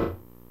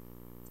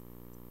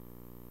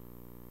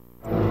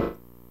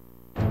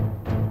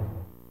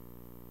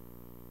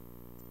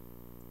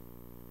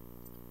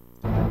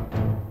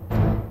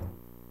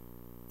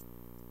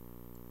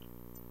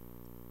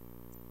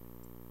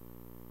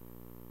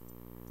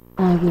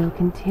 I will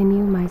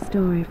continue my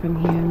story from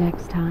here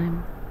next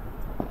time.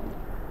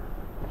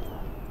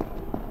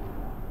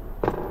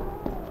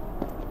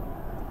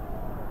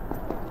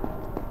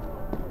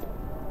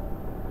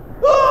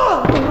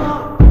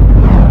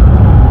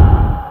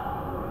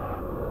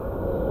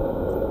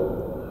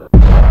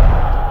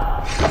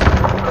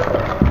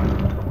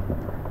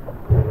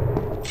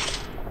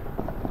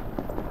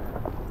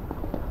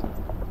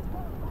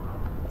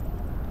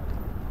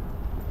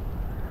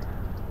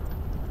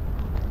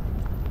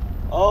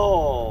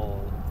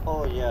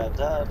 Oh yeah,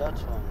 that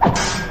one.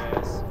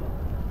 Yes.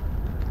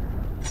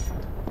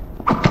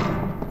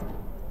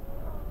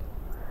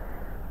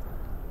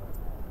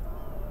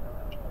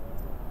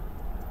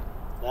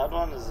 That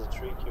one is a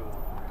tricky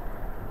one.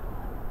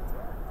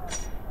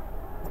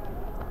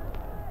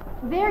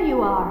 There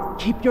you are!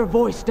 Keep your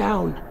voice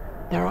down.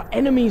 There are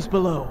enemies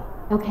below.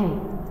 Okay,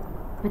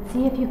 but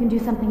see if you can do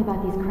something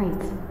about these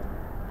crates.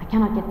 I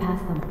cannot get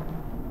past them.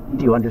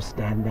 Do you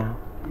understand now?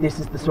 This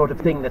is the sort of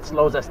thing that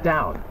slows us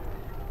down.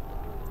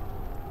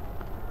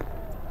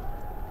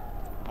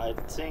 I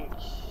think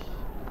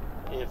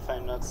if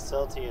I'm not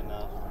stealthy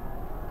enough,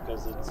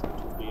 because it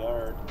will be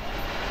hard,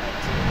 I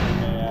think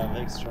we may have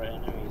extra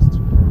enemies to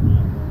worry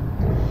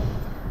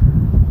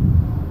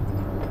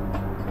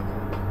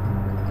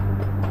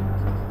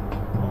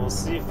about. We'll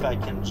see if I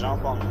can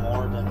jump on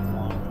more than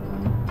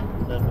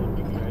one. That would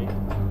be great.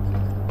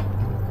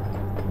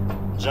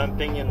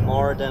 Jumping in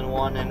more than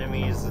one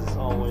enemies is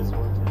always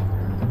worth it.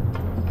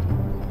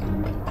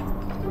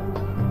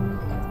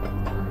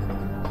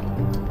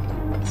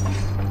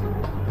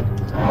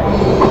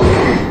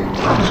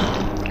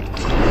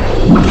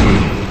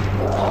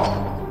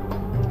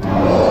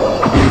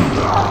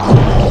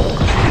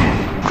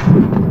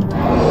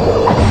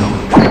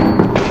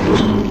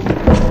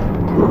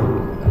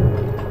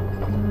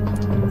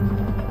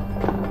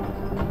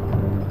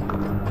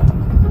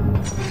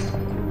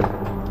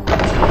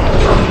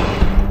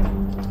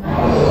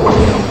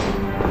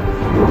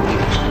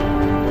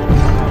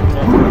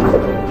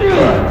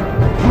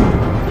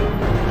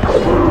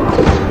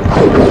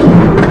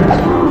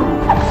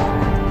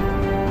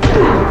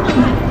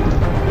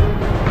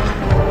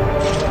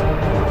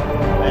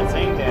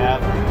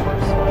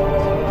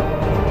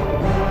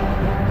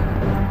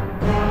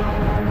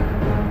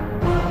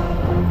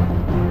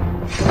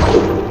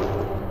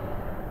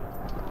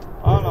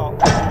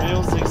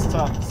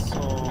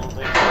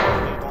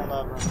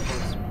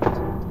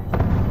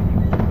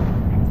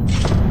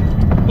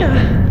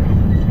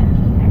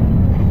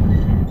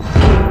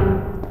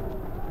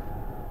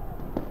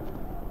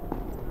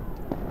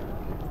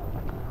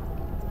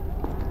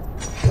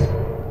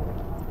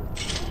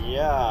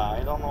 Yeah,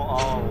 I don't know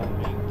how it will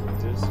be.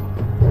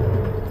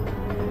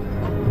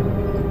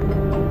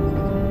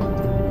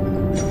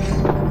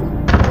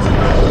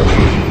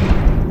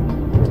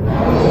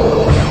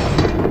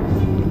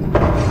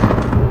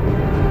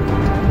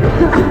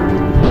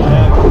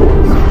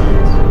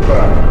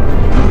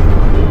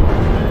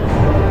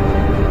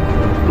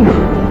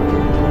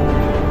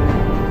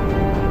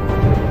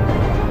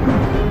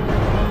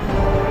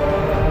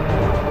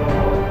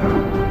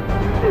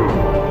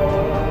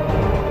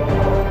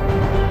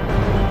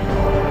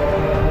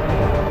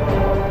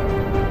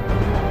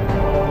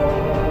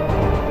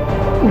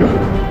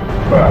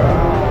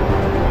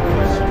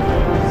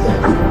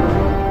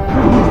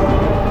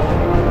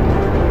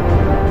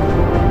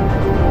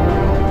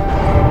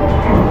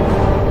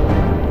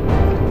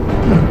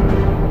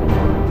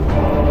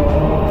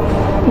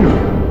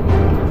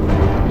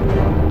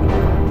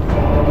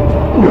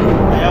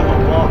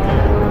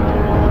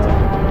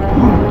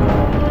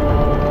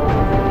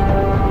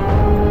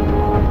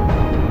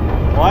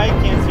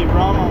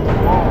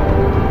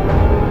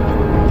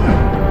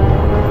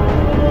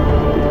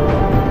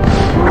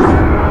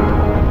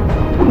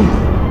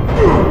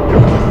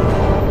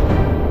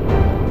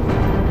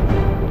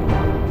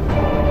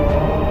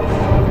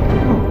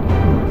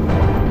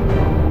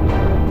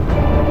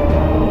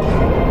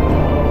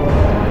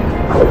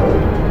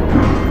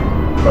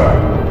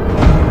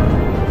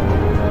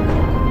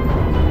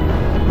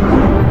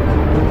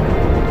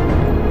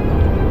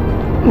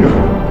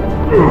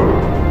 That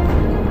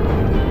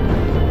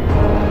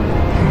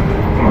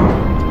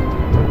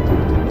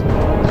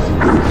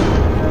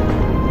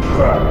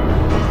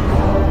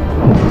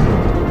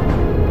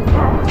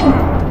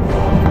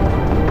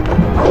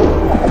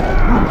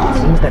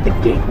the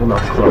gate will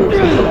not close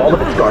until all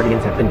of its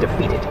guardians have been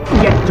defeated.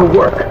 Get to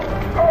work!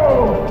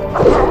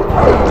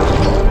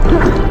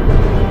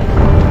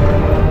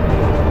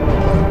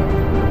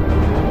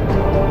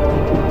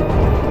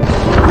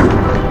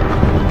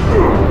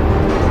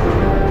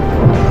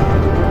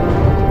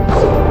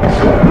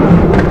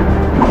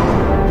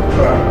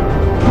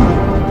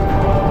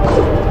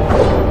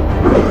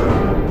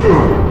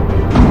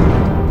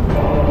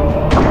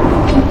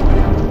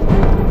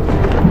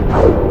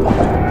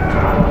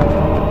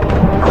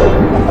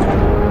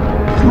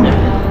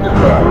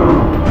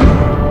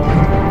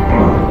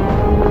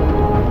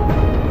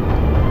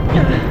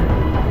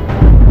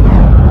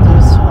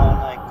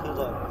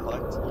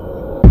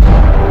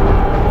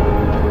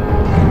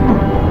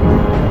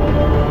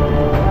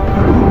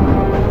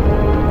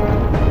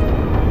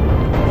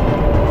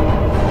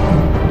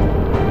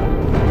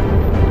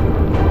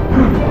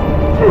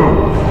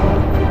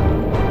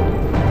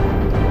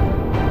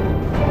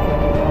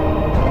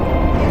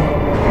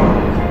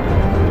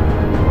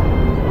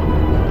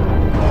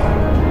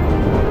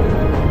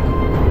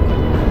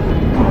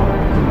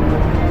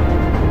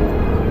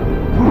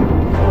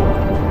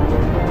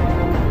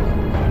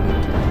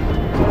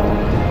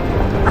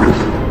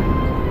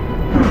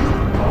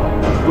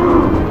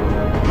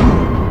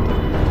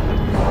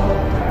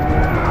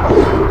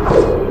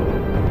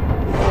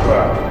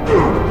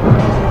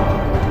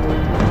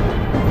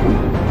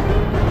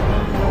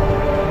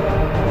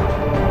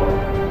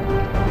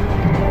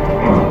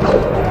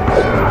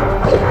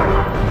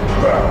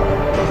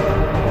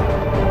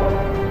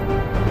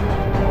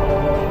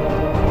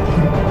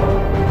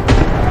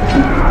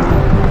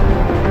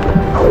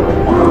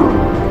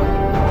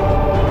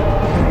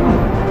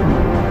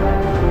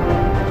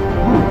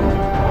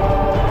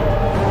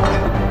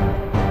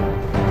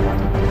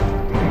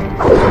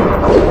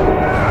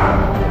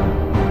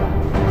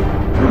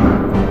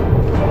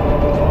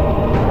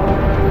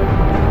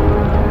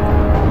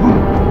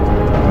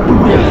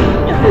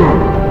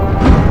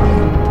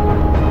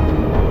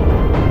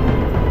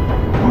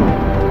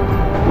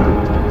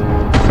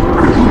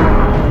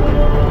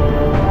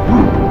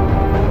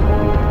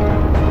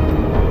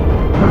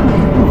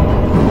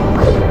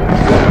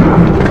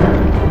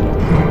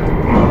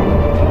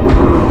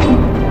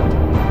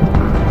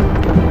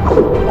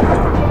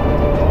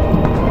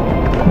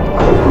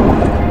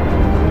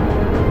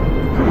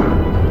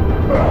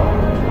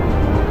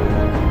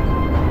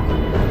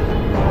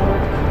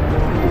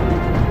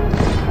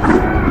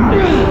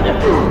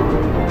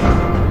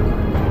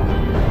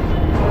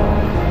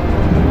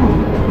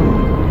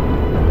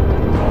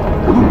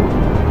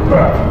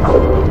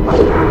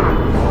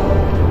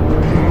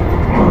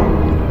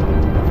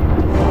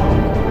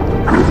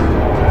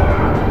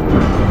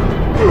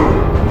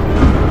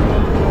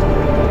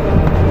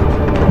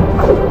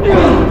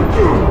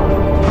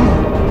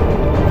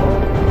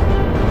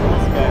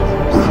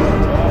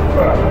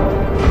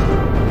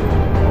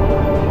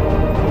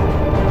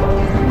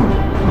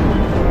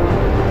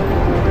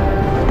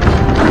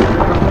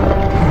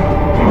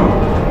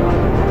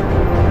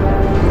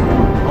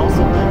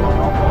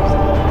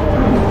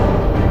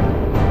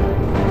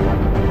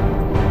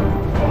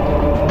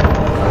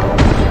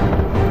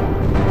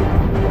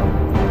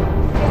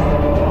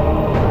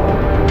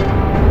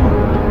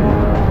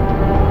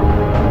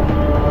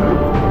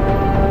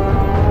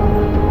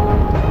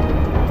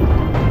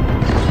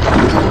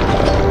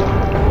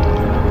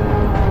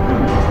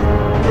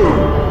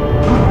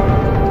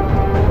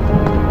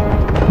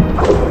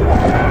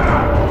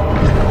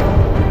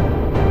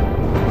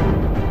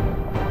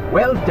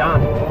 Well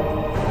done.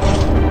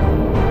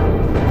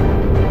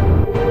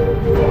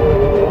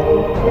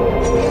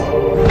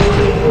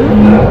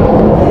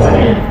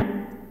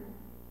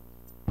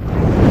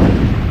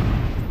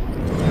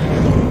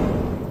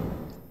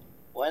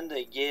 When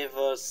they gave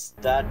us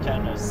that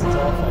kind of stuff,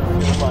 I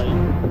feel like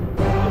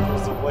it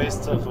was a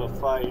waste of a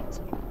fight.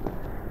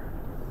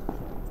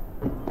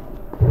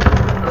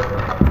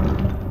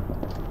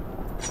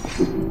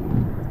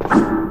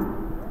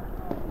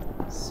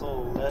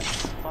 So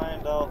let's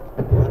find out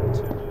what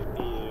to do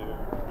here.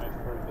 I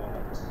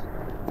forgot.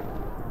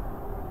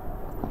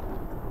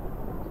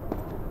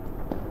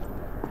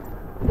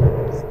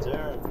 Is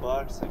there a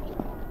box I can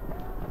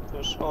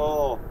push?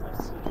 Oh, I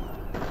see.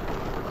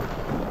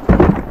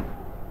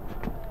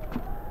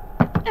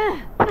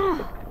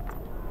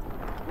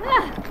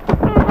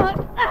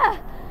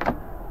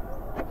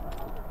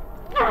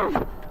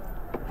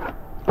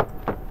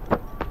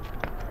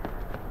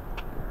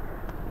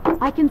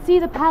 I can see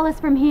the palace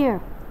from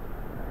here.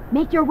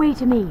 Make your way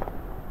to me.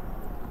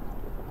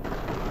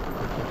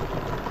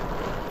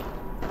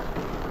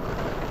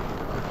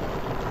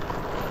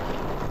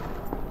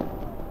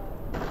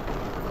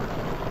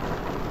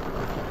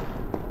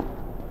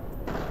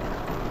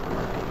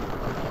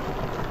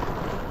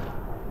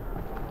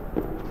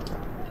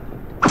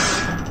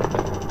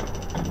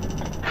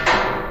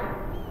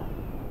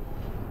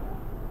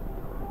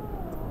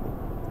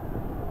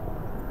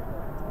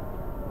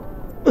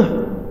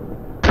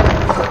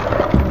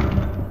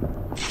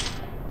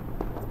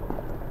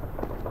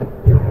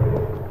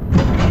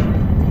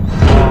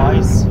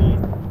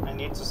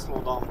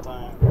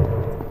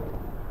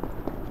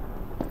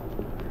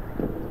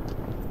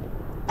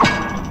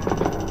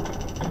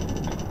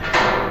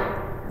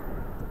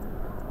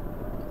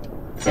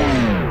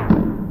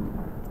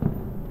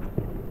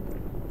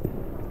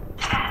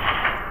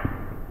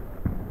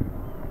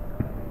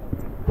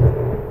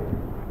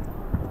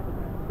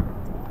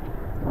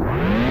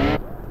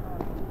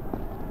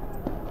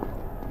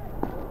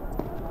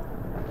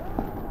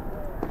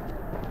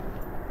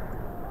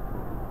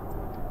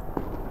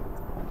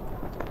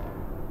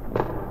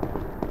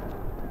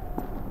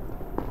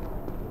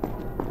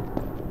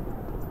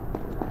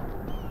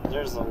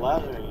 there's a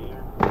ladder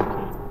here.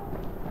 Okay.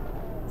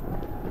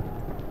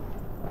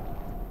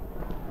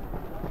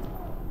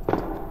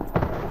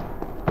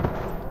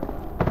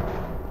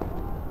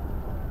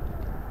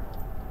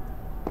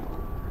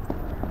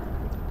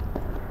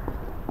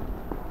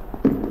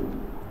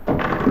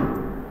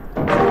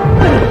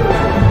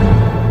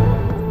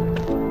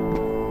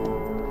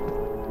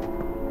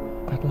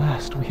 At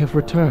last, we have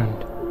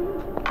returned.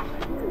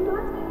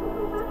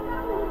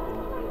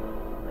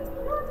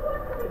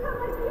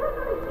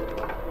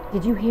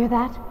 Did you hear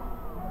that?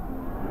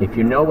 If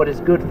you know what is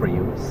good for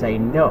you, say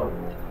no.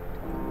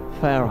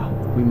 Farah,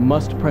 we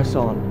must press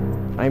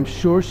on. I am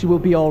sure she will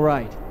be all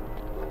right.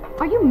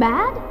 Are you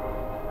mad?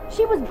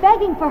 She was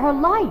begging for her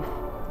life.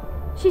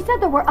 She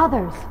said there were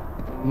others.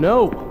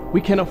 No,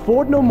 we can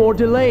afford no more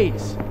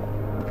delays.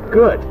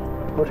 Good.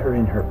 Put her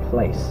in her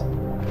place.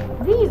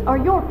 These are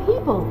your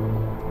people.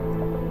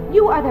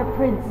 You are their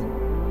prince.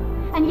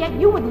 And yet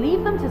you would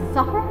leave them to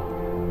suffer?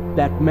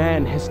 That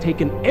man has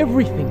taken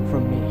everything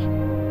from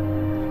me.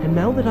 And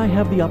now that I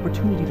have the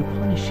opportunity to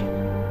punish him,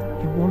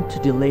 you want to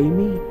delay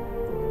me?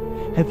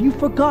 Have you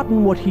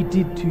forgotten what he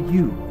did to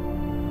you?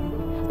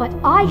 But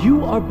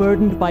You are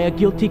burdened by a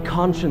guilty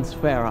conscience,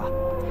 Farah.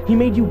 He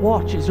made you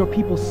watch as your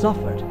people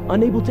suffered,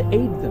 unable to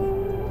aid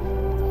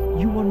them.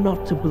 You are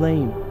not to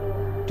blame.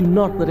 Do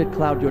not let it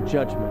cloud your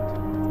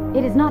judgment.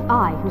 It is not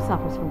I who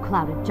suffers from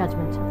clouded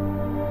judgment.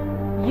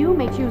 You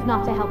may choose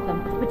not to help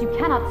them, but you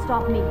cannot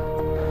stop me.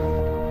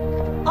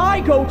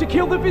 I go to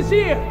kill the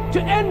Vizier,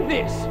 to end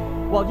this,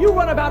 while you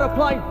run about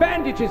applying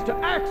bandages to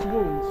axe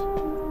wounds.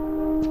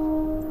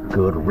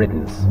 Good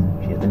riddance.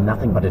 She has been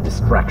nothing but a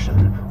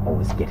distraction,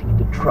 always getting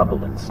into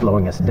trouble and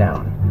slowing us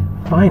down.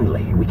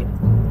 Finally, we can...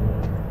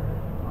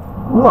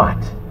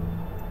 What?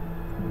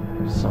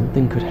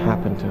 Something could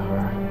happen to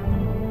her.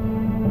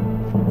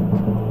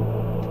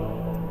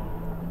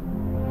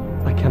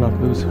 I cannot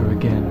lose her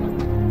again.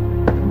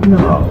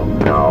 No,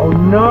 no,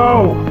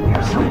 no!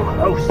 You're so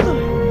close!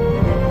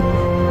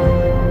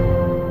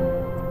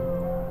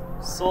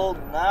 So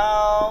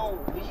now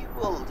we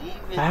will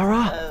leave it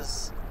Farah? as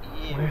is.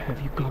 Where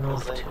have you gone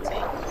off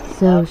to?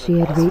 So she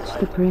had reached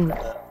the prince.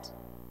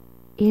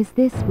 Is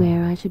this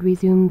where I should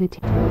resume the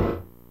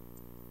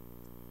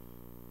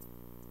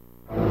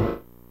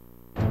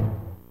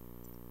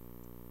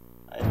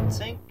I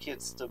think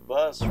it's the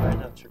bus right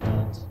after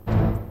that.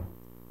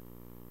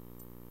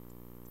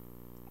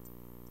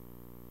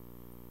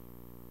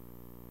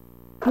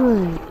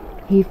 Good.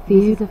 He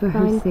feared for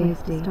her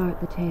safety to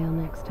start the tale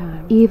next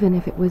time. Even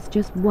if it was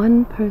just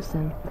one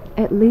person.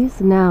 At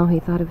least now he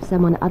thought of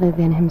someone other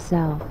than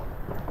himself.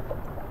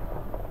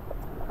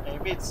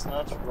 Maybe it's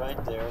not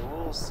right there,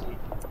 we'll see.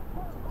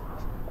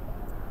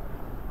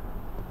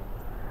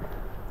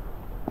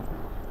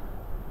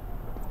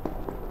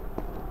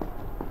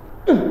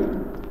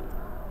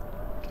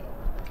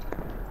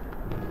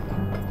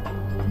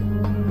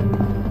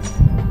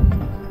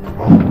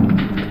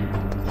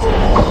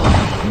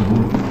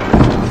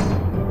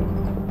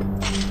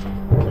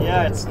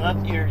 Yeah, it's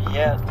not here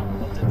yet,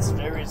 but it's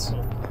very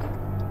soon.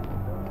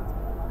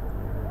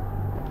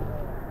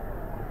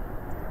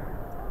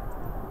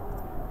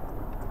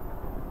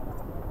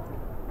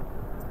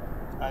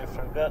 I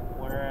forgot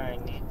where I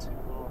need to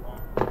go now.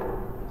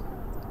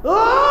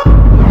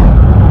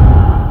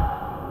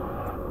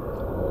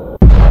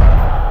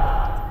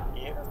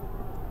 Here?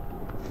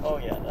 Oh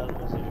yeah,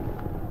 that was here.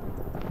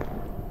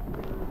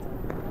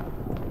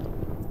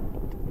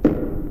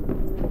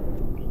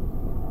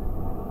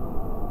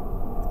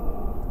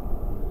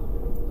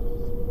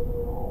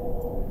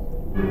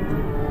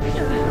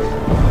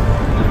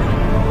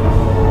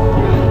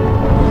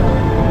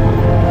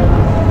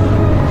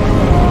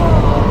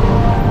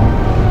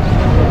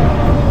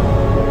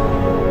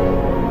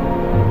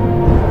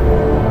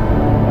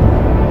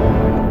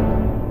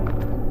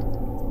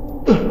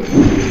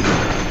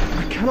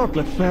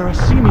 Let Farah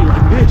see me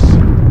like this.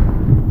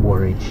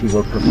 Worried she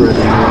will prefer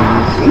the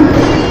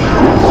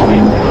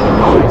Sweet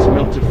eyes,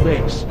 melted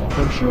face.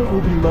 I'm sure it will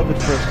be love at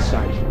first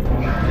sight.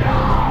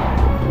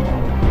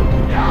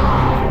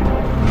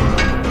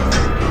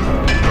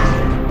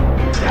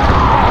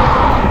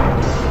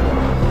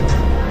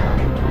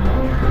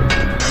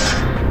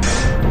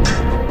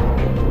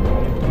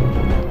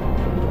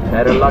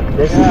 Better luck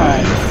this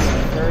time.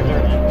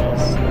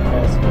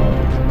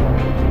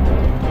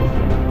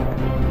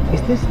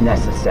 Is this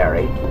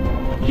necessary?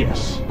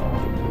 Yes.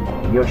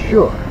 You're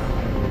sure?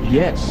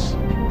 Yes.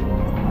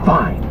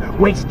 Fine.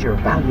 Waste your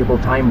valuable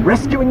time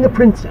rescuing the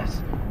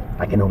princess.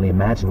 I can only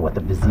imagine what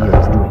the Vizier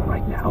is doing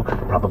right now.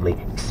 Probably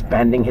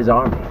expanding his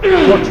army,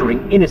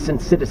 torturing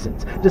innocent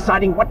citizens,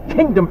 deciding what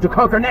kingdom to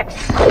conquer next.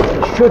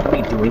 What he should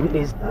be doing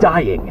is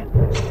dying.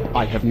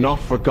 I have not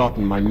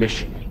forgotten my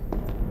mission.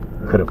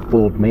 Could have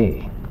fooled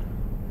me.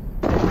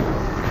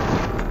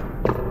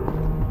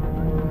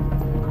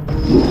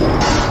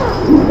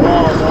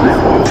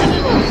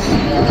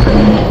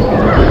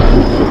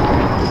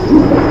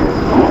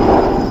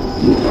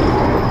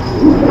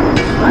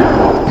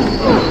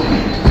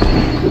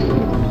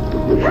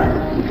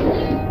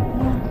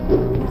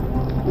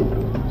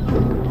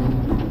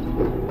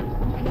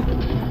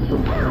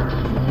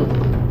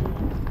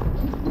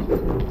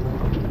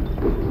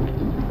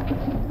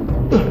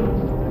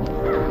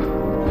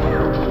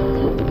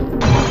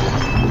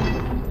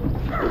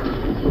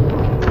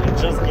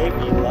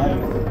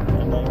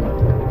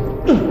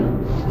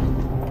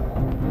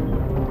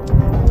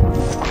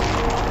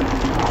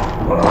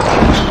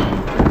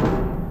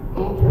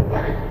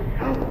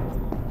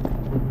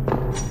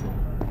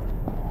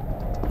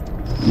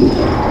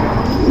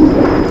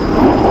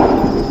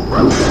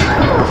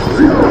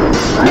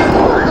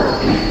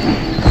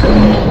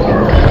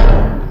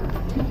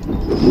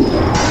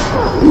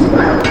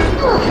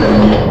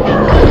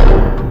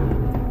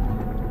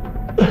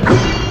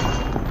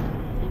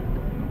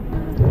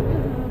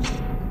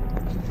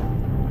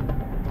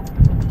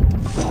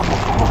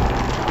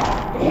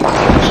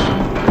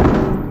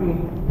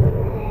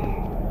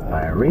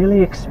 I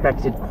really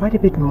expected quite a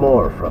bit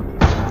more from you.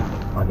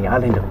 On the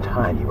island of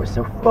time, you were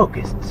so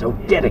focused, so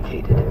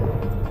dedicated.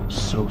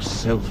 So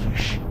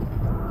selfish.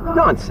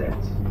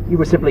 Nonsense. You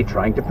were simply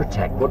trying to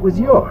protect what was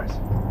yours.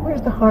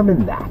 Where's the harm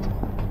in that?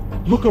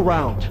 Look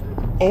around.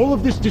 All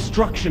of this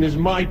destruction is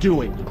my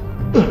doing.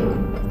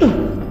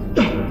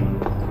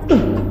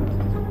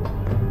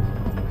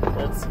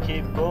 Let's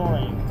keep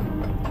going.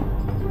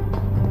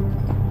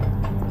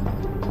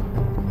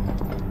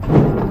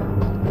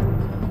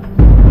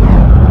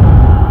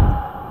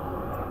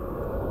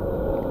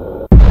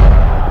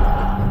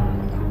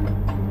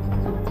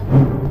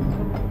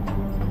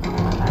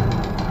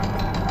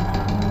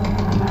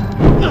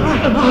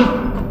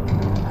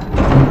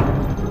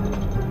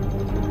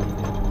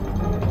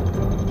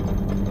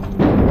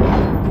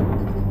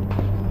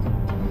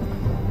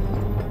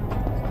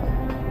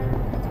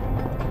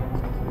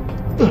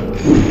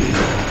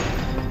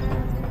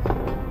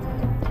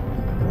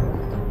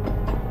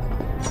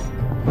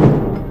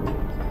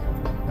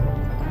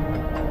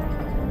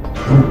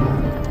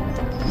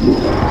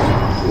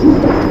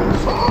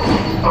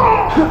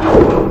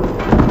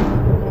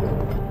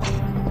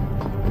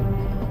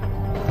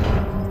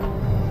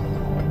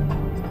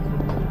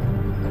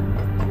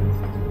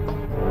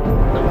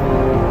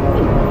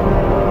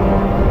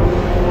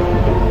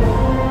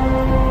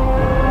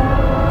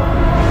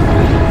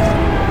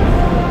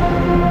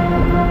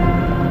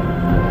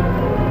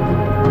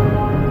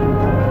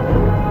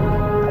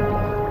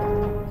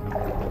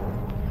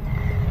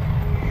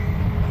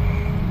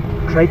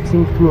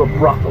 Traipsing through a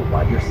brothel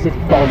while your city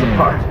falls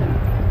apart.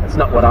 That's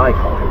not what I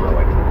call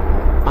heroic.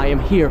 I am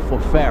here for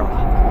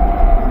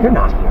Farah. You're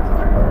not here for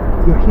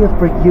her. You're here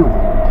for you.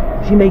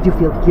 She made you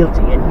feel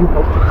guilty, and you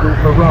hope to prove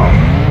her wrong.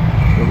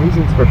 Your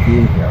reasons for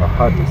being here are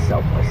hardly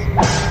selfless.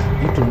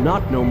 You do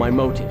not know my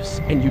motives,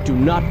 and you do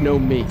not know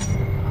me.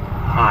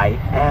 I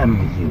am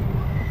you.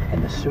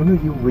 And the sooner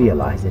you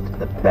realize it,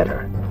 the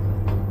better.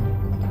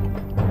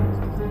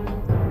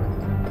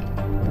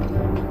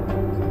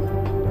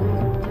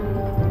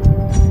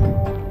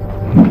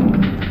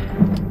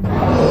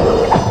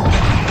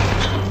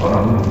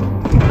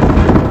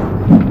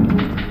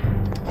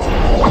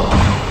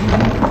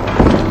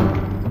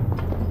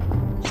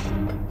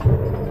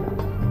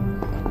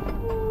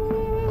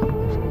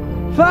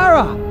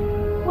 Farah!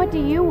 What do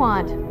you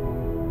want?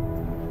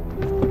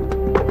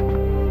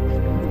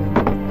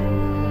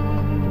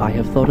 I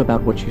have thought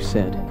about what you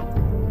said,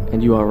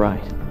 and you are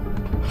right.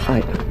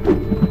 Can't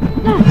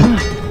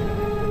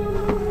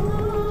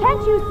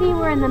you see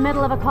we're in the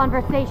middle of a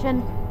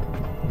conversation?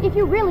 If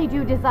you really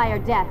do desire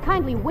death,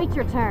 kindly wait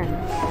your turn.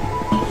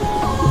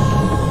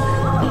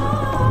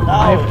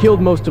 I have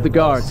killed most of the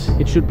guards.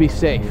 It should be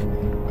safe.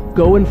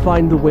 Go and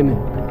find the women.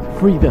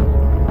 Free them.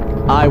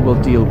 I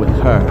will deal with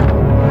her.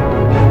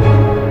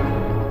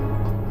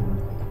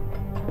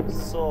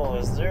 So,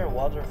 is there a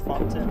water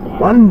fountain here?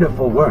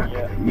 Wonderful work.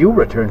 Yeah. You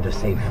return to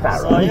save So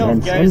Farah I hope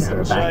and guys send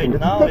her back enjoyed. into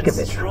the Now thick of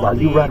it's it while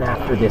you truly run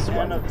after this the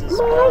end one. of this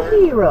My part.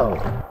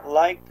 hero!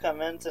 Like,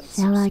 comment, and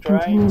Shall I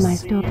subscribe. continue my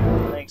See story?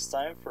 you next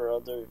time for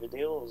other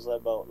videos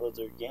about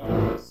other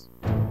games.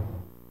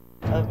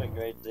 Have a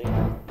great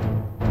day.